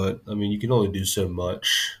bit, but I mean, you can only do so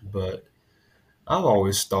much. But I've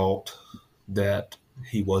always thought that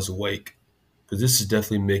he was awake because this is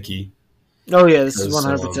definitely Mickey. Oh yeah, this is Because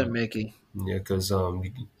 100% Mickey. yeah, because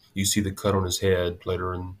you see the cut on his head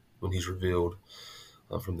later in, when he's revealed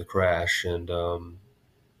from the crash, and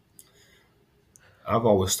I've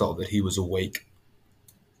always thought that he was awake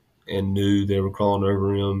and knew they were crawling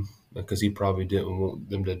over him because he probably didn't want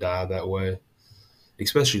them to die that way,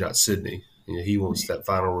 especially not Sydney. You know, he wants that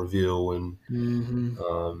final reveal and Mm-hmm.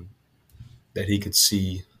 um, that he could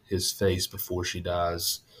see his face before she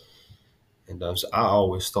dies. And so I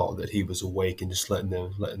always thought that he was awake and just letting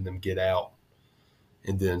them get out,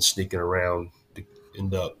 and then sneaking around to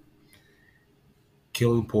end up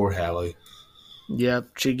killing poor Hallie.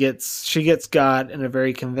 Yep, she gets got in a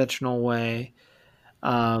very conventional way.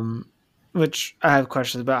 Um, which I have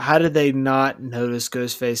questions about. How did they not notice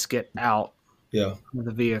Ghostface get out Yeah, of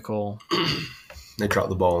the vehicle? they dropped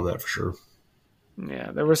the ball on that for sure.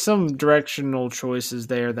 Yeah, there were some directional choices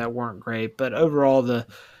there that weren't great, but overall the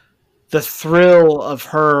thrill of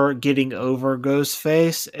her getting over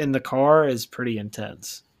Ghostface in the car is pretty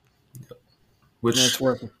intense, and Which it's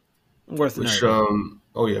worth which noting.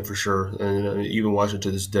 oh yeah, for sure. And even watching it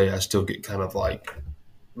to this day, I still get kind of like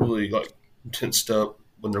really like tensed up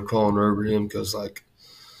when they're crawling over him because like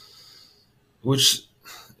which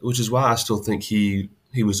which is why I still think he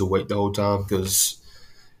was awake the whole time because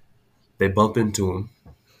they bump into him.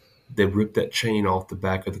 They rip that chain off the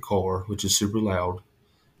back of the car, which is super loud.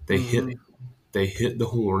 They hit Hmm. they hit the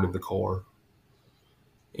horn in the car,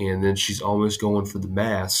 and then she's almost going for the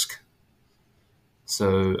mask.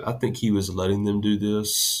 So I think he was letting them do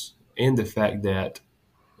this, and the fact that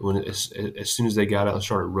as soon as they got out and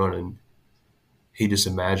started running, he just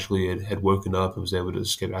magically had woken up and was able to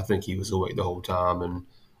escape. I think he was awake the whole time and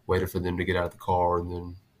waited for them to get out of the car and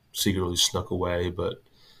then secretly snuck away. But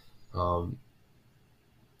um,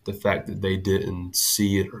 the fact that they didn't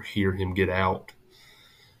see it or hear him get out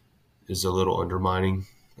is a little undermining.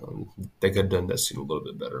 They could have done that scene a little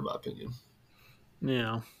bit better, in my opinion.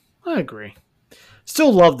 Yeah, I agree.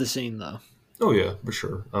 Still love the scene though. Oh yeah, for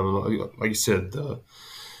sure. I mean, like you said,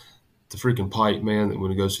 the freaking pipe, man, that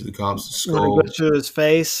when it goes through the cop's When it skull, goes through his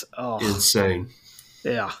face, oh insane.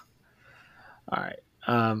 yeah. All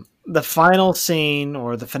right. The final scene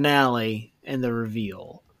or the finale and the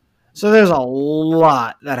reveal. So there's a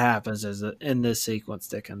lot that happens in this sequence,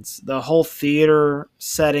 Dickens. The whole theater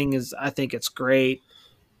setting is, I think it's great.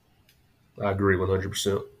 I agree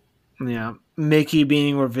 100%. Yeah, Mickey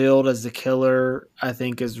being revealed as the killer, I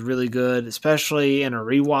think, is really good, especially in a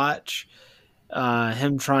rewatch.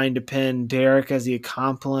 Him trying to pin Derek as the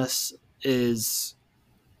accomplice is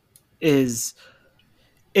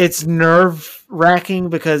it's nerve wracking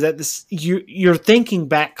because at this you're thinking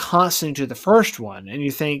back constantly to the first one, and you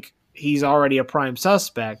think he's already a prime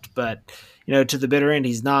suspect, but to the bitter end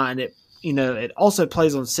he's not, and it also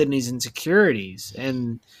plays on Sydney's insecurities,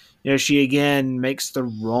 and she again makes the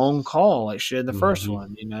wrong call like she did in the first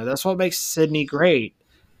Mm-hmm. one. That's what makes Sydney great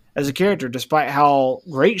as a character, despite how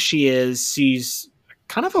great she is. She's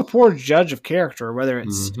kind of a poor judge of character, whether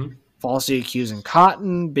it's Mm-hmm. falsely accusing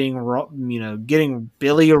Cotton, being getting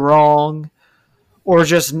Billy wrong, or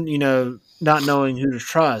just not knowing who to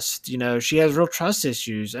trust. She has real trust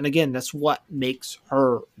issues, and again, that's what makes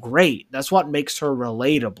her great. That's what makes her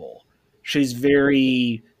relatable. She's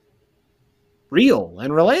very real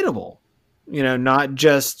and relatable. Not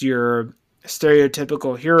just your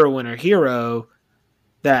stereotypical heroine or hero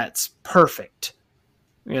that's perfect.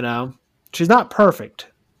 You know, she's not perfect.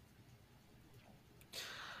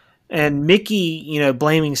 And Mickey,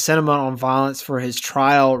 blaming cinema on violence for his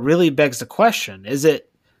trial really begs the question: is it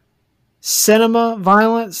cinema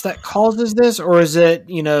violence that causes this, or is it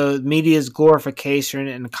media's glorification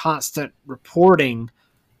and constant reporting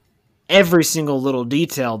every single little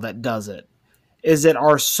detail that does it? Is it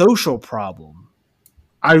our social problem?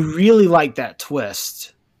 I really like that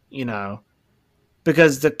twist. You know,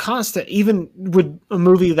 because the constant, even with a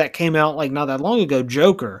movie that came out like not that long ago,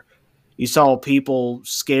 Joker, you saw people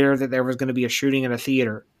scared that there was going to be a shooting in a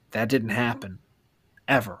theater. That didn't happen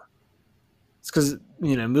ever. It's because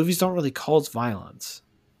movies don't really cause violence.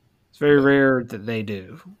 It's very Yeah. rare that they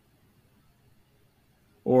do,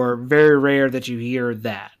 or very rare that you hear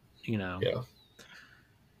that. You know, Yeah.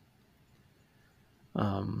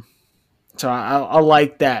 um, so I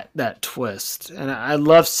like that twist, and I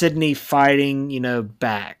love Sydney fighting.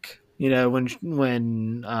 Back.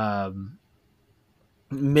 When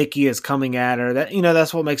Mickey is coming at her.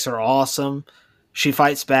 That's what makes her awesome. She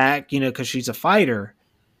fights back, because she's a fighter.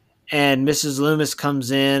 And Mrs. Loomis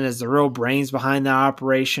comes in as the real brains behind the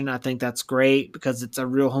operation. I think that's great because it's a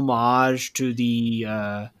real homage to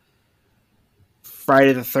the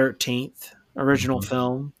Friday the 13th original Mm-hmm.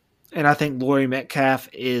 film. And I think Laurie Metcalf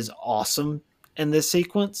is awesome in this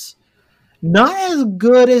sequence. Not as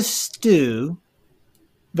good as Stu,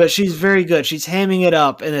 but she's very good. She's hamming it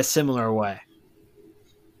up in a similar way.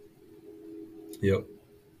 Yep.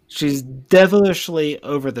 She's devilishly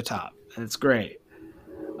over the top. And it's great.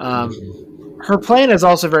 Mm-hmm. Her plan is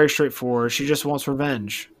also very straightforward. She just wants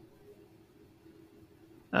revenge.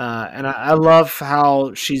 And I love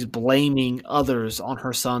how she's blaming others on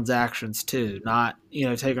her son's actions too, not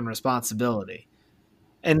taking responsibility.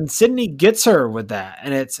 And Sydney gets her with that,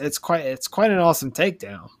 and it's quite an awesome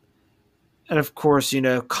takedown. And of course,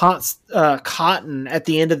 Cotton at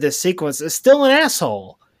the end of this sequence is still an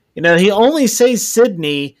asshole. He only says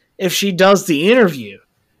Sydney if she does the interview.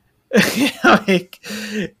 Like,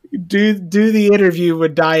 do the interview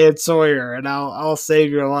with Diane Sawyer, and I'll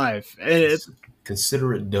save your life. And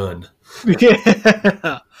Consider it done.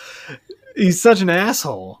 yeah, he's such an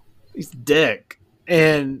asshole. He's a dick.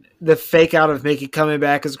 And the fake out of Mickey coming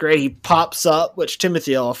back is great. He pops up, which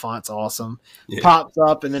Timothy Oliphant's awesome. Yeah. Pops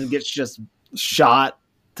up and then gets just shot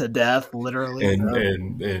to death, literally.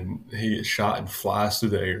 And he gets shot and flies through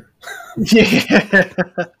the air. Yeah,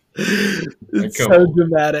 Like, it's come so on.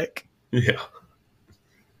 dramatic. Yeah.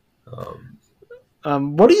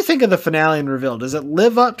 Um, What do you think of the finale and reveal? Does it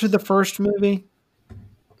live up to the first movie?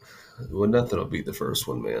 well, nothing will beat the first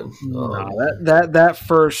one, man. No, that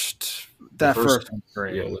first The that first, first one's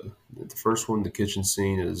great. yeah, the first one, the kitchen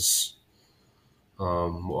scene is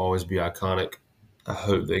will always be iconic. I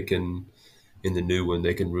hope they can in the new one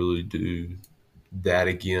they can really do that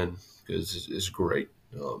again because it's great.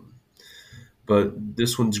 But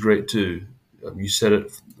this one's great too. You said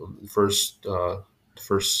it the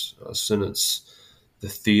first sentence. The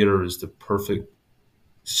theater is the perfect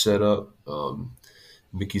setup.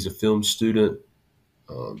 Mickey's a film student.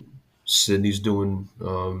 Um, Sydney's doing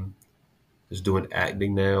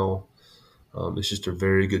acting now. It's just a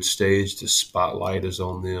very good stage. The spotlight is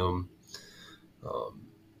on them. Um,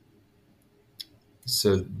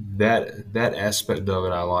 so that aspect of it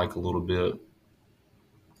I like a little bit.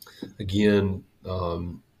 Again,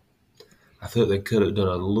 I thought they could have done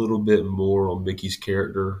a little bit more on Mickey's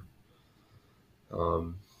character.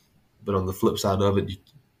 Um, but on the flip side of it,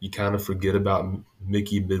 you kind of forget about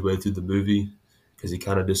Mickey midway through the movie because he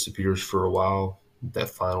kind of disappears for a while that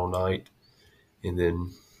final night, and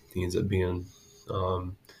then he ends up being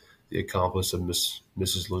um, the accomplice of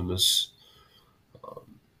Mrs. Loomis.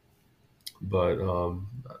 But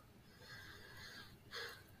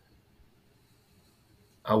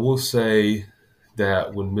I will say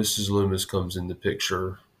that when Mrs. Loomis comes in the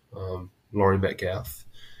picture, Laurie Metcalf,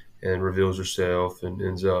 and reveals herself and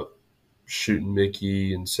ends up shooting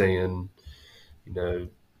Mickey and saying, you know,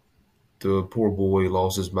 the poor boy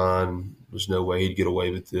lost his mind. There's no way he'd get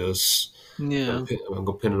away with this. Yeah. I'm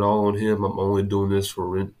gonna pin it all on him. I'm only doing this for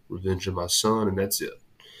revenge of my son, and that's it.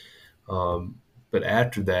 But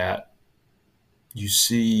after that, you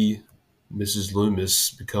see Mrs.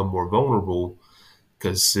 Loomis become more vulnerable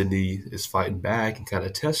because Sydney is fighting back and kind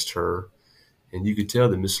of tests her. And you could tell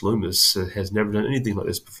that Miss Loomis has never done anything like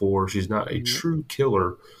this before. She's not a Yep. true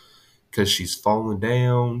killer because she's falling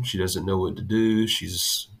down. She doesn't know what to do.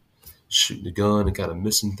 She's shooting the gun and kind of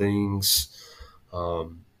missing things.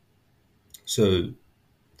 Um, so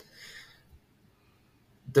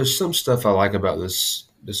there's some stuff I like about this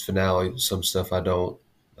finale. Some stuff I don't.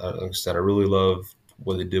 Like I said, I really love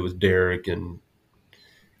what they did with Derek and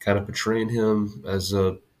kind of portraying him as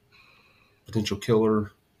a potential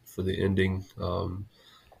killer for the ending.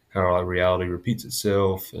 How reality repeats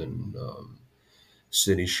itself, and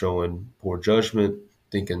Sydney showing poor judgment,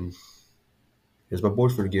 thinking, "Here's my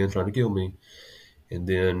boyfriend again, trying to kill me," and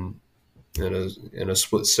then in a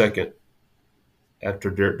split second, after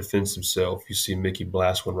Derek defends himself, you see Mickey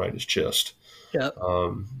blast one right in his chest, Yep.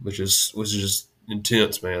 which is just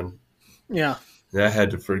intense, man. Yeah. That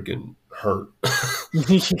had to freaking hurt.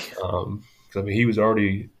 I mean, he was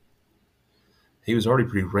already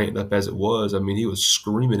pretty ramped up as it was. I mean, he was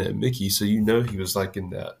screaming at Mickey, so he was like in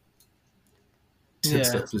that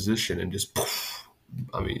tensed Yeah. up position and just, poof.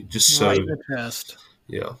 I mean, just Right in so the chest.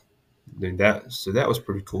 yeah. Then that was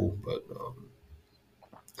pretty cool, but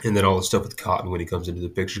and then all the stuff with Cotton when he comes into the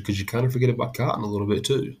picture because you kind of forget about Cotton a little bit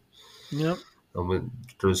too. Yep.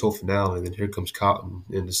 Through this whole finale, and then here comes Cotton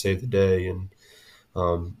in to save the day, and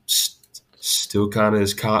still kind of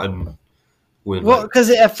is Cotton when Well, like because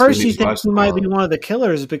at first you Sydney's think wife's he might be behind. one of the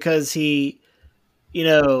killers because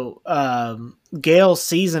Gail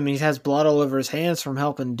sees him and he has blood all over his hands from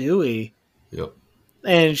helping Dewey. Yep.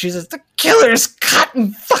 And she says, "The killer's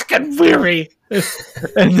Cotton fucking Weary."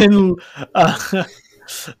 And then uh,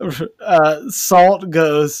 Salt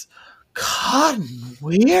goes, "Cotton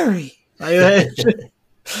Weary." Like,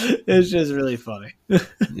 it's just really funny.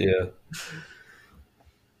 Yeah.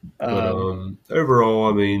 But Um, overall,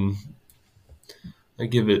 I mean, I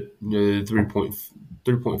give it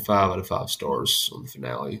 3.5 out of 5 stars on the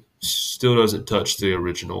finale. Still doesn't touch the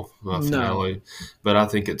original no, finale, but I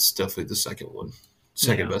think it's definitely the second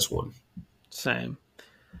yeah, best one. same.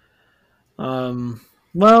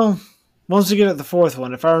 Well, once we get at the fourth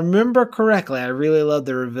one, if I remember correctly, I really love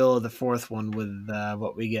the reveal of the fourth one with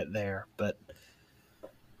what we get there. But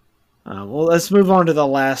well, let's move on to the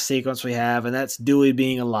last sequence we have, and that's Dewey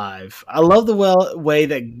being alive. I love the way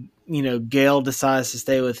that Gail decides to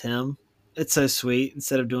stay with him. It's so sweet.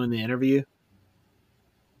 Instead of doing the interview,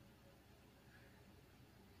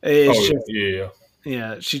 it's Oh just yeah,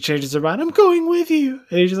 yeah, she changes her mind. I'm going with you,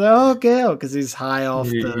 and he's just like, "Oh, Gail," because he's high off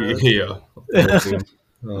yeah, the. yeah.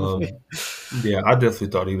 Morphine. Yeah, I definitely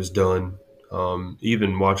thought he was done.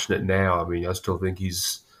 Even watching it now, I mean, I still think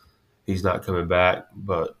he's not coming back,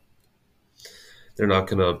 but they're not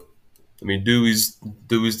gonna. I mean, Dewey's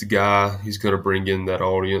the guy. He's gonna bring in that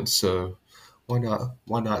audience, so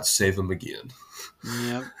why not save him again?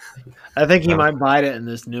 Yep. I think he I, might bite it in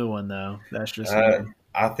this new one, though. That's just me.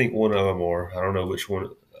 I think one of them are. I don't know which one.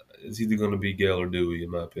 It's either going to be Gale or Dewey,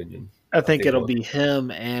 in my opinion. I I think think it'll one be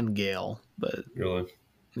him and Gail, but really.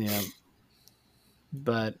 yeah.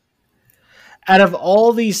 But out of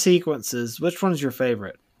all these sequences, which one's your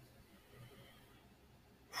favorite?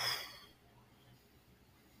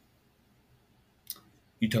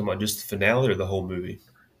 You talking about just the finale or the whole movie?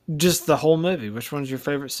 Just the whole movie. Which one's your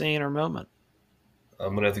favorite scene or moment?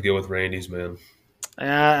 I'm gonna have to go with Randy's man.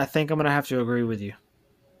 I think I'm gonna have to agree with you.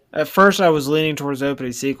 At first, I was leaning towards the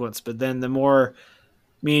opening sequence, but then the more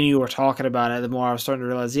me and you were talking about it, the more I was starting to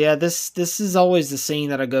realize, yeah, this is always the scene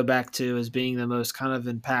that I go back to as being the most kind of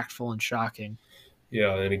impactful and shocking.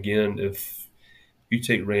 Yeah, and again, if you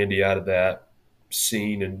take Randy out of that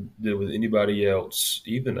scene and did it with anybody else,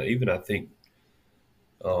 even I think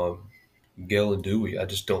Gale and Dewey, I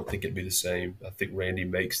just don't think it'd be the same. I think Randy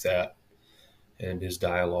makes that, and his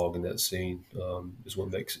dialogue in that scene is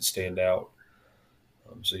what makes it stand out.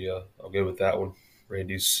 So yeah, I'll go with that one.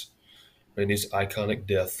 Randy's Randy's iconic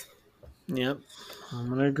death. Yep, I'm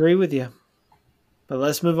gonna agree with you. But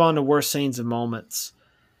let's move on to worst scenes and moments.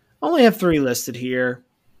 I only have three listed here,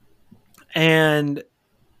 and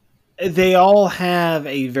they all have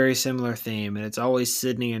a very similar theme, and it's always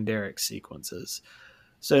Sydney and Derek's sequences.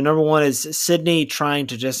 So number one is Sydney trying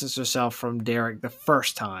to distance herself from Derek the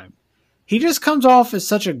first time. He just comes off as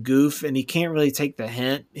such a goof, and he can't really take the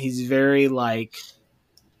hint. He's very like,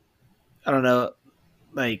 I don't know,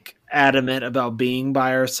 like adamant about being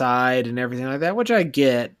by her side and everything like that, which I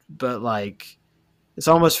get, but like it's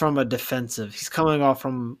almost from a defensive. He's coming off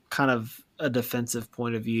from kind of a defensive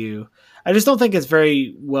point of view. I just don't think it's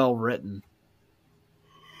very well written,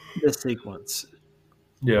 this sequence.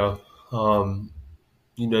 Yeah. Um,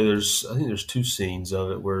 there's I think there's two scenes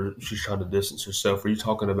of it where she's trying to distance herself. Are you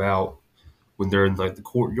talking about when they're in like the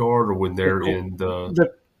courtyard or when The they're co- in the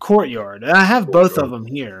the courtyard. And I have both of courtyard? them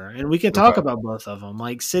here, and we can talk Okay. about both of them.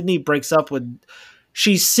 Like Sydney breaks up with,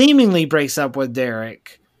 she seemingly breaks up with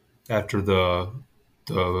Derek. After the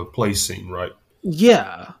play scene, right?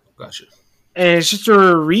 Yeah. Gotcha. And it's just a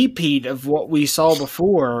repeat of what we saw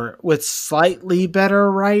before with slightly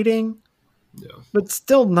better writing, Yeah. but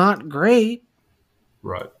still not great.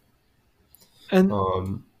 Right. And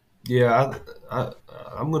Um, yeah, I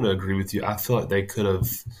I'm going to agree with you. I feel like they could have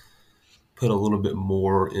put a little bit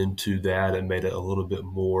more into that and made it a little bit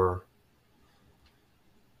more.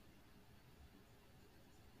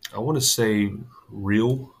 I want to say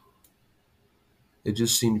real. It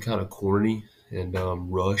just seemed kind of corny and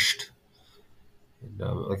rushed. And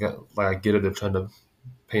like I get it, they're trying to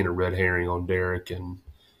paint a red herring on Derek, and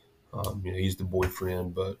he's the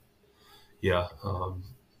boyfriend, but yeah,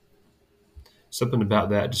 something about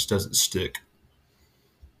that just doesn't stick.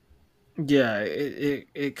 yeah,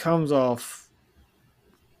 it comes off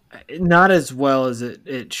not as well as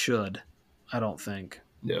it should, I don't think.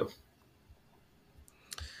 Yeah.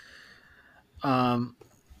 Um,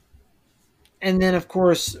 and then, of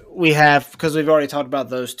course, we have, because we've already talked about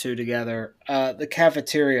those two together, the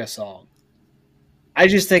cafeteria song. I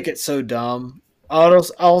just think it's so dumb.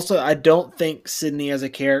 Also, I don't think Sydney as a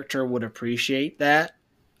character would appreciate that,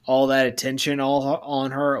 all that attention all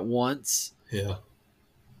on her at once. Yeah.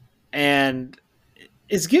 And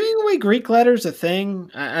is giving away Greek letters a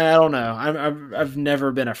thing? I don't know. I've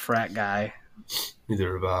never been a frat guy.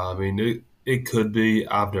 Neither have I. I mean, it could be.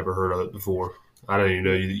 I've never heard of it before. I don't even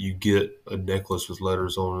know you get a necklace with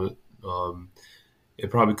letters on it. It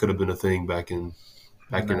probably could have been a thing back in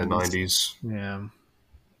the 90s. '90s. Yeah.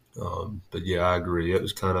 But yeah, I agree. It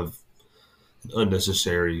was kind of an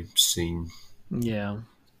unnecessary scene. Yeah.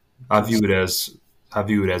 I view Just, it as I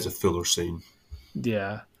view it as a filler scene.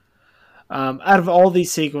 yeah. Out of all these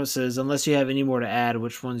sequences, unless you have any more to add,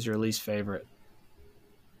 which one's your least favorite?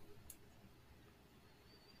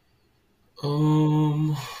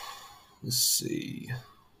 Um, let's see.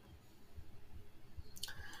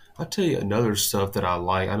 I'll tell you another stuff that I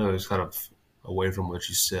like. I know it's kind of away from what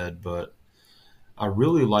you said, but I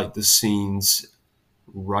really like the scenes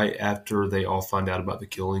right after they all find out about the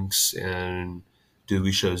killings and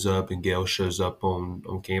Dewey shows up and Gail shows up on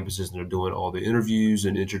campuses and they're doing all the interviews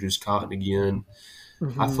and introduce Cotton again. I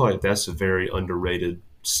Mm-hmm. feel like that's a very underrated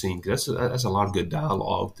scene. That's a lot of good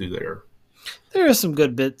dialogue through there. There are some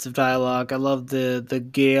good bits of dialogue. I love the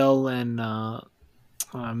Gale and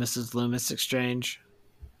Mrs. Loomis exchange.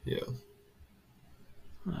 Yeah,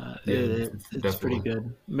 yeah, It's pretty definitely.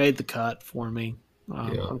 good. Made the cut for me.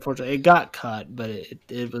 Yeah, Unfortunately, it got cut, but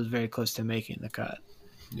it was very close to making the cut.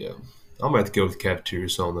 yeah. I'm gonna have to go with the cafeteria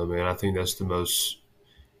song though, man. I think that's the most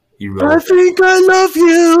I irrelevant. think I love Yeah,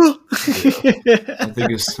 you. I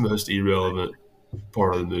think it's the most irrelevant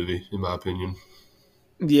part of the movie, in my opinion.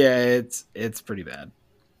 Yeah, it's pretty bad.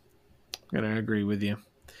 I'm gonna agree with you.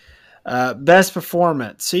 Best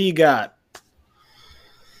performance. So you got.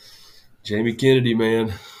 Jamie Kennedy,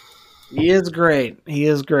 man. He is great. He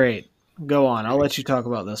is great. Go on. I'll let you talk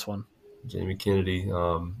about this one. Jamie Kennedy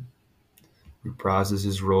reprises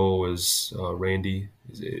his role as Randy.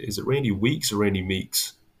 Is it Randy Weeks or Randy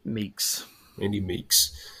Meeks? Meeks. Randy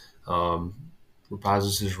Meeks um,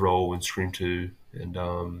 reprises his role in Scream 2,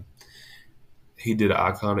 and he did an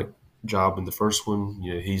iconic job in the first one.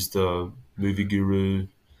 He's the movie guru.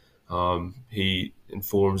 He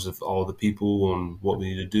informs of all the people on what we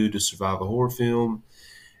need to do to survive a horror film,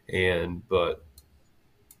 but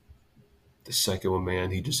the second one, man,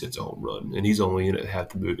 he just hits a home run, and he's only in it half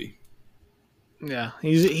the movie. Yeah,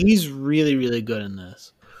 he's really really good in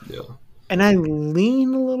this. Yeah. and I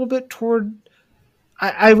lean a little bit toward.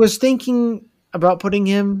 I was thinking about putting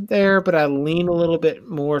him there, but I lean a little bit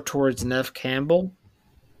more towards Nev Campbell.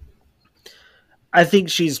 I think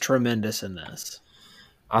she's tremendous in this.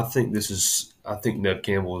 I think this is. I think Neve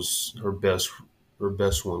Campbell is her best. Her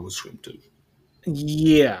best one was Scream Two.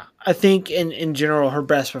 Yeah, I think in general her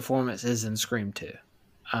best performance is in Scream 2.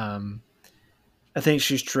 Um, I think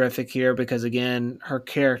she's terrific here because again her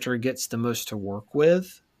character gets the most to work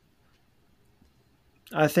with.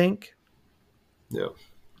 I think, Yeah,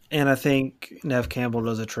 and I think Nev Campbell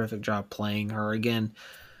does a terrific job playing her. Again,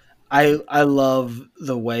 I love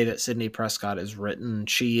the way that Sydney Prescott is written.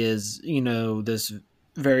 She is this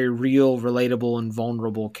very real, relatable, and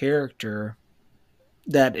vulnerable character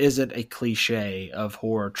that isn't a cliche of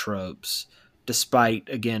horror tropes, despite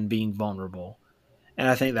again being vulnerable. And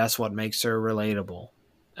I think that's what makes her relatable.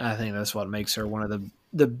 I think that's what makes her one of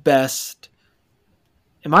the best,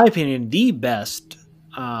 in my opinion, the best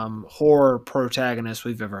horror protagonist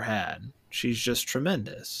we've ever had. She's just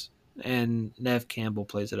tremendous, and Nev Campbell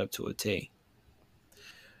plays it up to a T.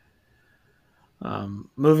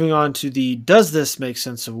 Moving on to the Does This Make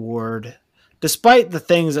Sense award. Despite the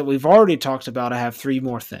things that we've already talked about, I have three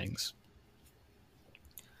more things.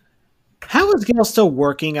 How is Gail still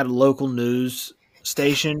working at a local news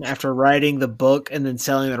station after writing the book and then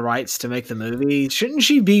selling the rights to make the movie? Shouldn't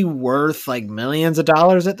she be worth like millions of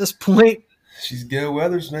dollars at this point? she's Gail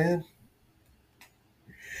Weathers, man.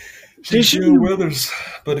 She She's should Gail be Weathers.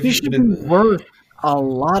 But if she you, should but be it, worth a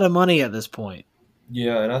lot of money at this point.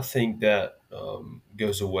 yeah, and I think that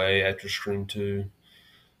goes away after Scream Two,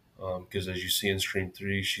 because as you see in Scream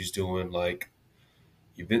Three, she's doing like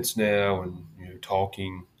events now and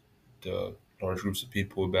talking to large groups of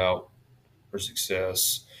people about her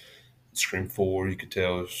success. Scream 4, you could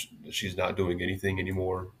tell that she's not doing anything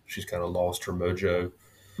anymore. She's kind of lost her mojo.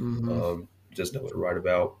 Mm-hmm. Doesn't know what to write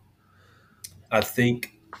about. I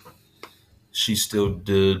think she still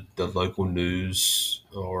did the local news,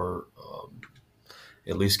 or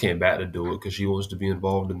at least came back to do it because she wants to be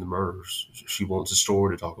involved in the murders. She wants a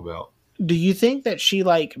story to talk about. Do you think that she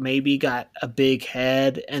like maybe got a big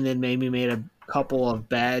head and then maybe made a couple of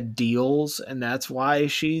bad deals and that's why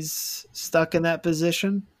she's stuck in that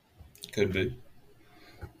position? Could be.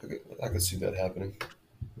 I could see that happening.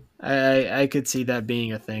 I could see that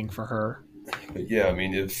being a thing for her. But yeah, I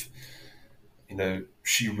mean, if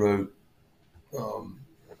she wrote um,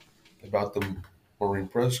 about the Maureen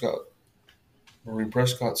Prescott Maureen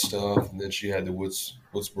Prescott stuff, and then she had the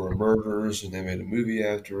Woodsboro murders, and they made a movie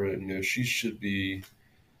after it. She should be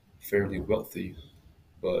fairly wealthy,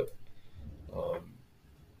 but um,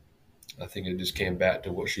 I think it just came back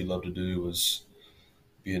to what she loved to do was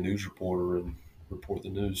be a news reporter and report the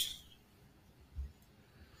news.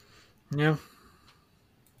 Yeah.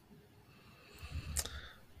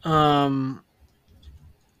 Um,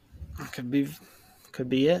 could be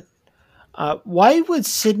it. Why would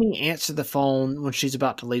Sydney answer the phone when she's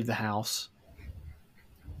about to leave the house?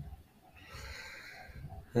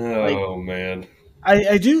 Like, Oh man.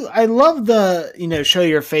 I love the show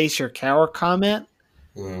your face, your coward comment,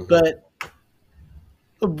 Uh-huh. but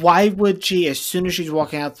why would she, as soon as she's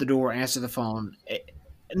walking out the door, answer the phone?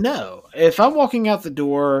 No, if I'm walking out the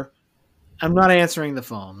door, I'm not answering the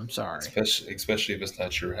phone. I'm sorry. Especially if it's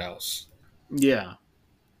not your house. Yeah.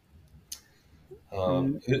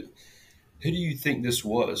 Um, who, who do you think this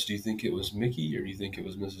was? Do you think it was Mickey or do you think it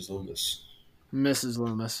was Mrs. Loomis? Mrs.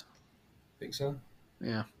 Loomis. Think so?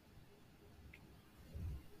 Yeah.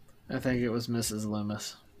 I think it was Mrs.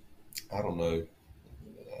 Loomis. I don't know.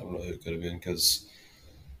 I don't know who it could have been because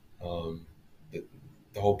um, the,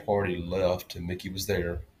 the whole party left and Mickey was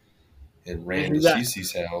there and And ran to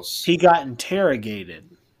Cece's house. he got interrogated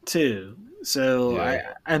too. So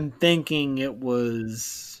Yeah, I'm thinking it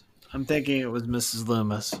was Mrs.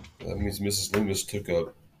 Loomis. that means Mrs. Loomis took a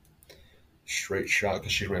straight shot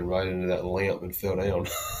because she ran right into that lamp and fell down.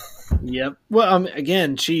 Yep. Well,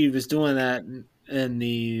 again, she was doing that in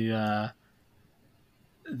the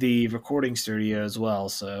recording studio as well,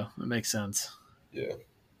 so it makes sense. Yeah,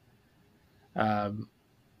 Um,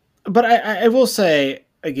 but I will say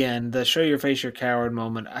again, the show your face, your coward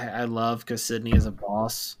moment, I love because Sydney is a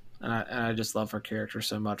boss, and I just love her character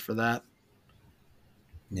so much for that.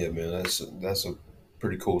 yeah, man, that's a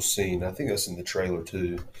pretty cool scene. I think that's in the trailer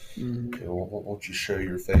too. Mhm. Won't you show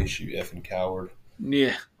your face, you effing coward?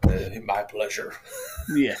 Yeah, My pleasure.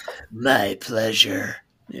 yeah, my pleasure.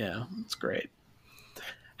 Yeah, that's great.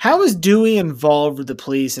 How is Dewey involved with the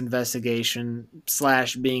police investigation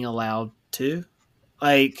slash being allowed to?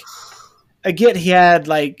 Like, I get he had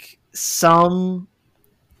like some,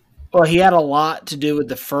 well, he had a lot to do with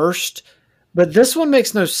the first, But this one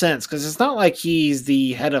makes no sense because it's not like he's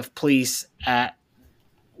the head of police at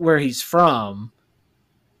where he's from,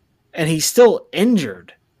 and he's still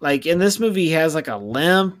injured. Like in this movie, he has like a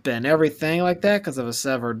limp and everything like that because of a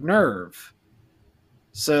severed nerve.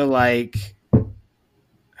 So like,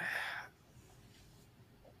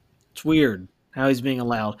 it's weird how he's being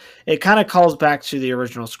allowed. It kind of calls back to the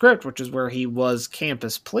original script, which is where he was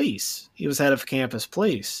campus police. He was head of campus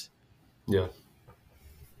police. Yeah.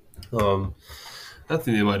 Um, I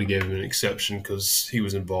think they might have gave him an exception because he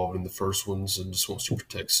was involved in the first ones and just wants to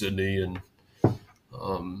protect Sydney. And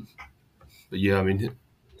um, but yeah, I mean,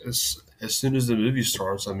 as soon as the movie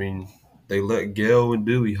starts, I mean, they let Gail and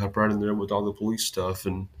Dewey hop right in there with all the police stuff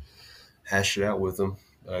and hash it out with them.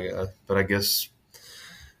 But I guess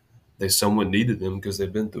they somewhat needed them because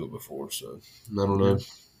they've been through it before. So I don't Yeah. know.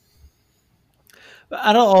 But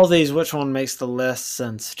out of all these, which one makes the less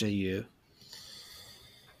sense to you?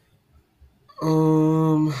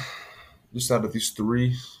 Um, just out of these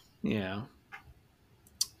three, Yeah.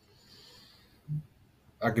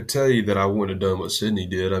 I could tell you that I wouldn't have done what Sydney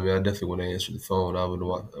did. I mean, I definitely wouldn't have answered the phone. I would have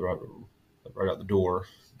walked right out the door.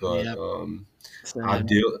 But Yep. Same.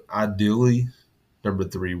 ideally, number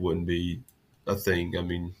three wouldn't be a thing. I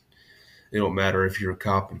mean, it don't matter if you're a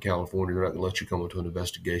cop in California; they're not going to let you come into an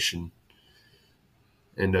investigation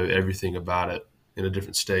and know everything about it in a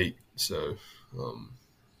different state. So, um,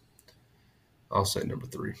 I'll say number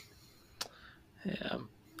three. Yeah.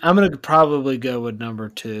 I'm going to probably go with number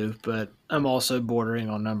two, but I'm also bordering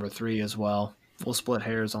on number three as well. We'll split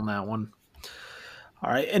hairs on that one.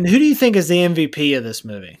 All right. And who do you think is the MVP of this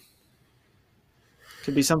movie?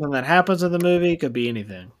 Could be something that happens in the movie, could be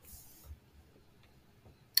anything.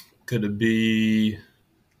 Could it be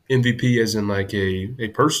MVP as in like a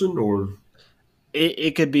person or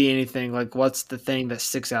It could be anything. Like, what's the thing that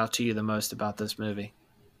sticks out to you the most about this movie?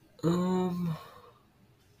 um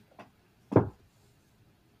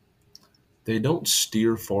they don't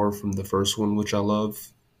steer far from the first one, which I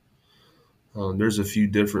love. There's a few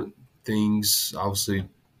different things. Obviously,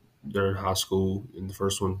 they're in high school in the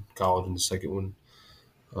first one, college in the second one.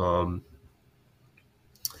 Um,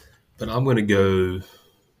 but I'm going to go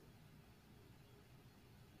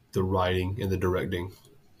the writing and the directing.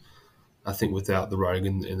 I think without the writing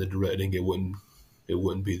and the directing, it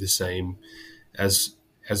wouldn't be the same as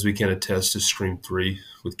we can attest to Scream 3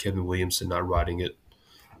 with Kevin Williamson not writing it.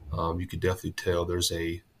 You could definitely tell there's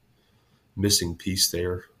a missing piece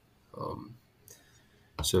there. Um,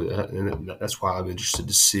 and that's why I'm interested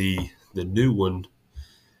to see the new one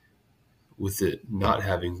with it not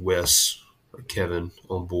having Wes or Kevin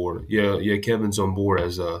on board. Yeah, Kevin's on board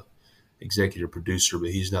as a executive producer,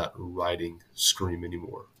 but he's not writing Scream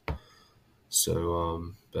anymore.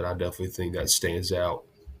 So, but I definitely think that stands out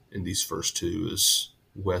in these first two is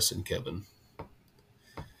Wes and Kevin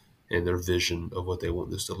and their vision of what they want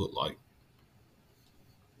this to look like.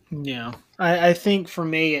 Yeah. I think for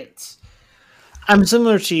me, I'm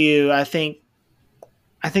similar to you. I think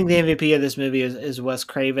the MVP of this movie is Wes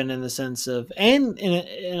Craven in the sense of, and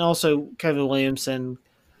also Kevin Williamson,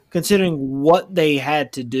 considering what they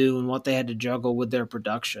had to do and what they had to juggle with their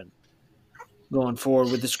production going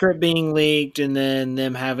forward, with the script being leaked and then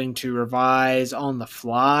them having to revise on the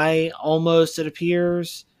fly, almost it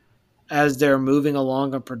appears, as they're moving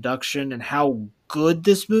along in production, and how good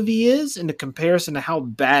this movie is in comparison to how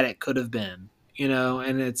bad it could have been.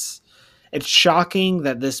 And it's shocking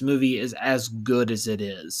that this movie is as good as it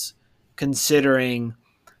is, considering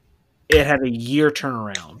it had a year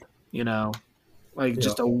turnaround, like Yeah,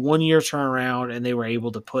 just a 1 year turnaround, and they were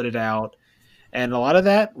able to put it out. And a lot of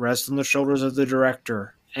that rests on the shoulders of the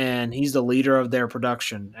director, and he's the leader of their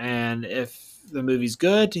production. And if the movie's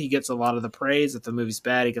good, he gets a lot of the praise. If the movie's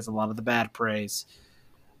bad, he gets a lot of the bad praise.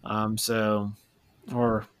 So,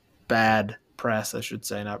 or bad press, I should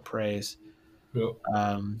say, not praise. yeah,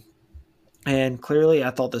 Um, And clearly,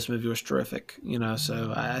 I thought this movie was terrific,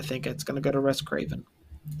 so I think it's going to go to Wes Craven.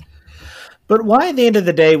 But why, at the end of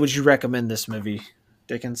the day, would you recommend this movie,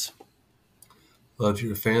 Dickens? well, if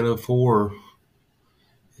you're a fan of horror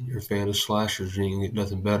and you're a fan of slashers, you ain't get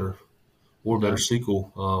nothing better or better Yeah.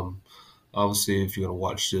 sequel. Obviously, if you're gonna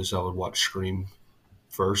watch this, I would watch Scream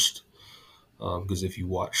first. Because if you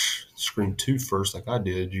watch Scream 2 first, like I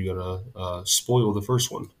did, you're gonna spoil the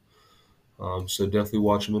first one. So definitely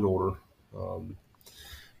watch them in order. Um,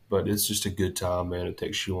 but it's just a good time, man. It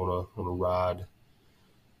takes you on a ride.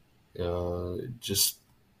 Just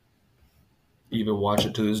even watch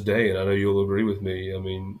it to this day, and I know you'll agree with me. I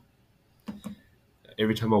mean,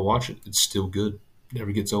 every time I watch it, it's still good.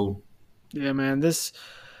 Never gets old. Yeah, man. This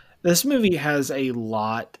movie has a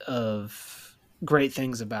lot of great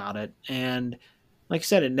things about it. And like I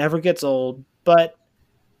said, it never gets old, but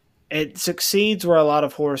it succeeds where a lot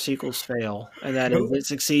of horror sequels fail, and that is it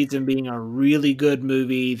succeeds in being a really good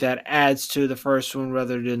movie that adds to the first one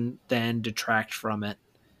rather than detract from it,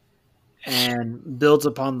 and builds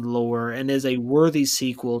upon the lore and is a worthy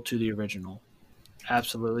sequel to the original.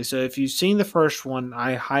 Absolutely. So if you've seen the first one,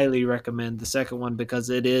 I highly recommend the second one because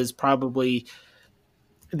it is probably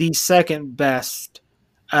the second best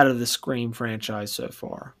out of the Scream franchise so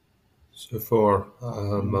far. So far,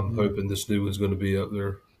 I'm Mhm. hoping this new one's going to be up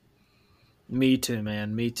there. Me too,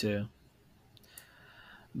 man. Me too.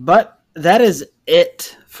 But that is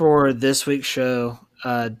it for this week's show.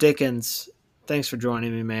 Dickens, thanks for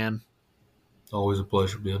joining me, man. Always a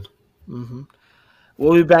pleasure, Ben. hmm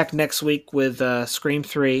We'll be back next week with Scream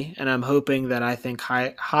 3, and I'm hoping that I think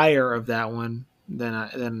higher of that one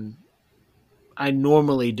than I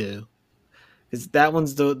normally do. Because that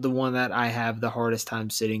one's the one that I have the hardest time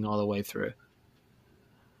sitting all the way through.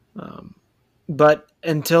 Um, but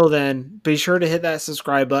until then, be sure to hit that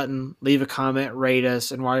subscribe button, leave a comment, rate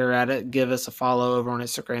us, and while you're at it, give us a follow over on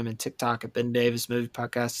Instagram and TikTok at Ben Davis Movie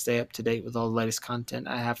Podcast to stay up to date with all the latest content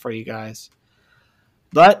I have for you guys.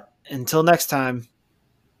 But until next time,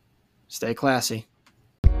 stay classy.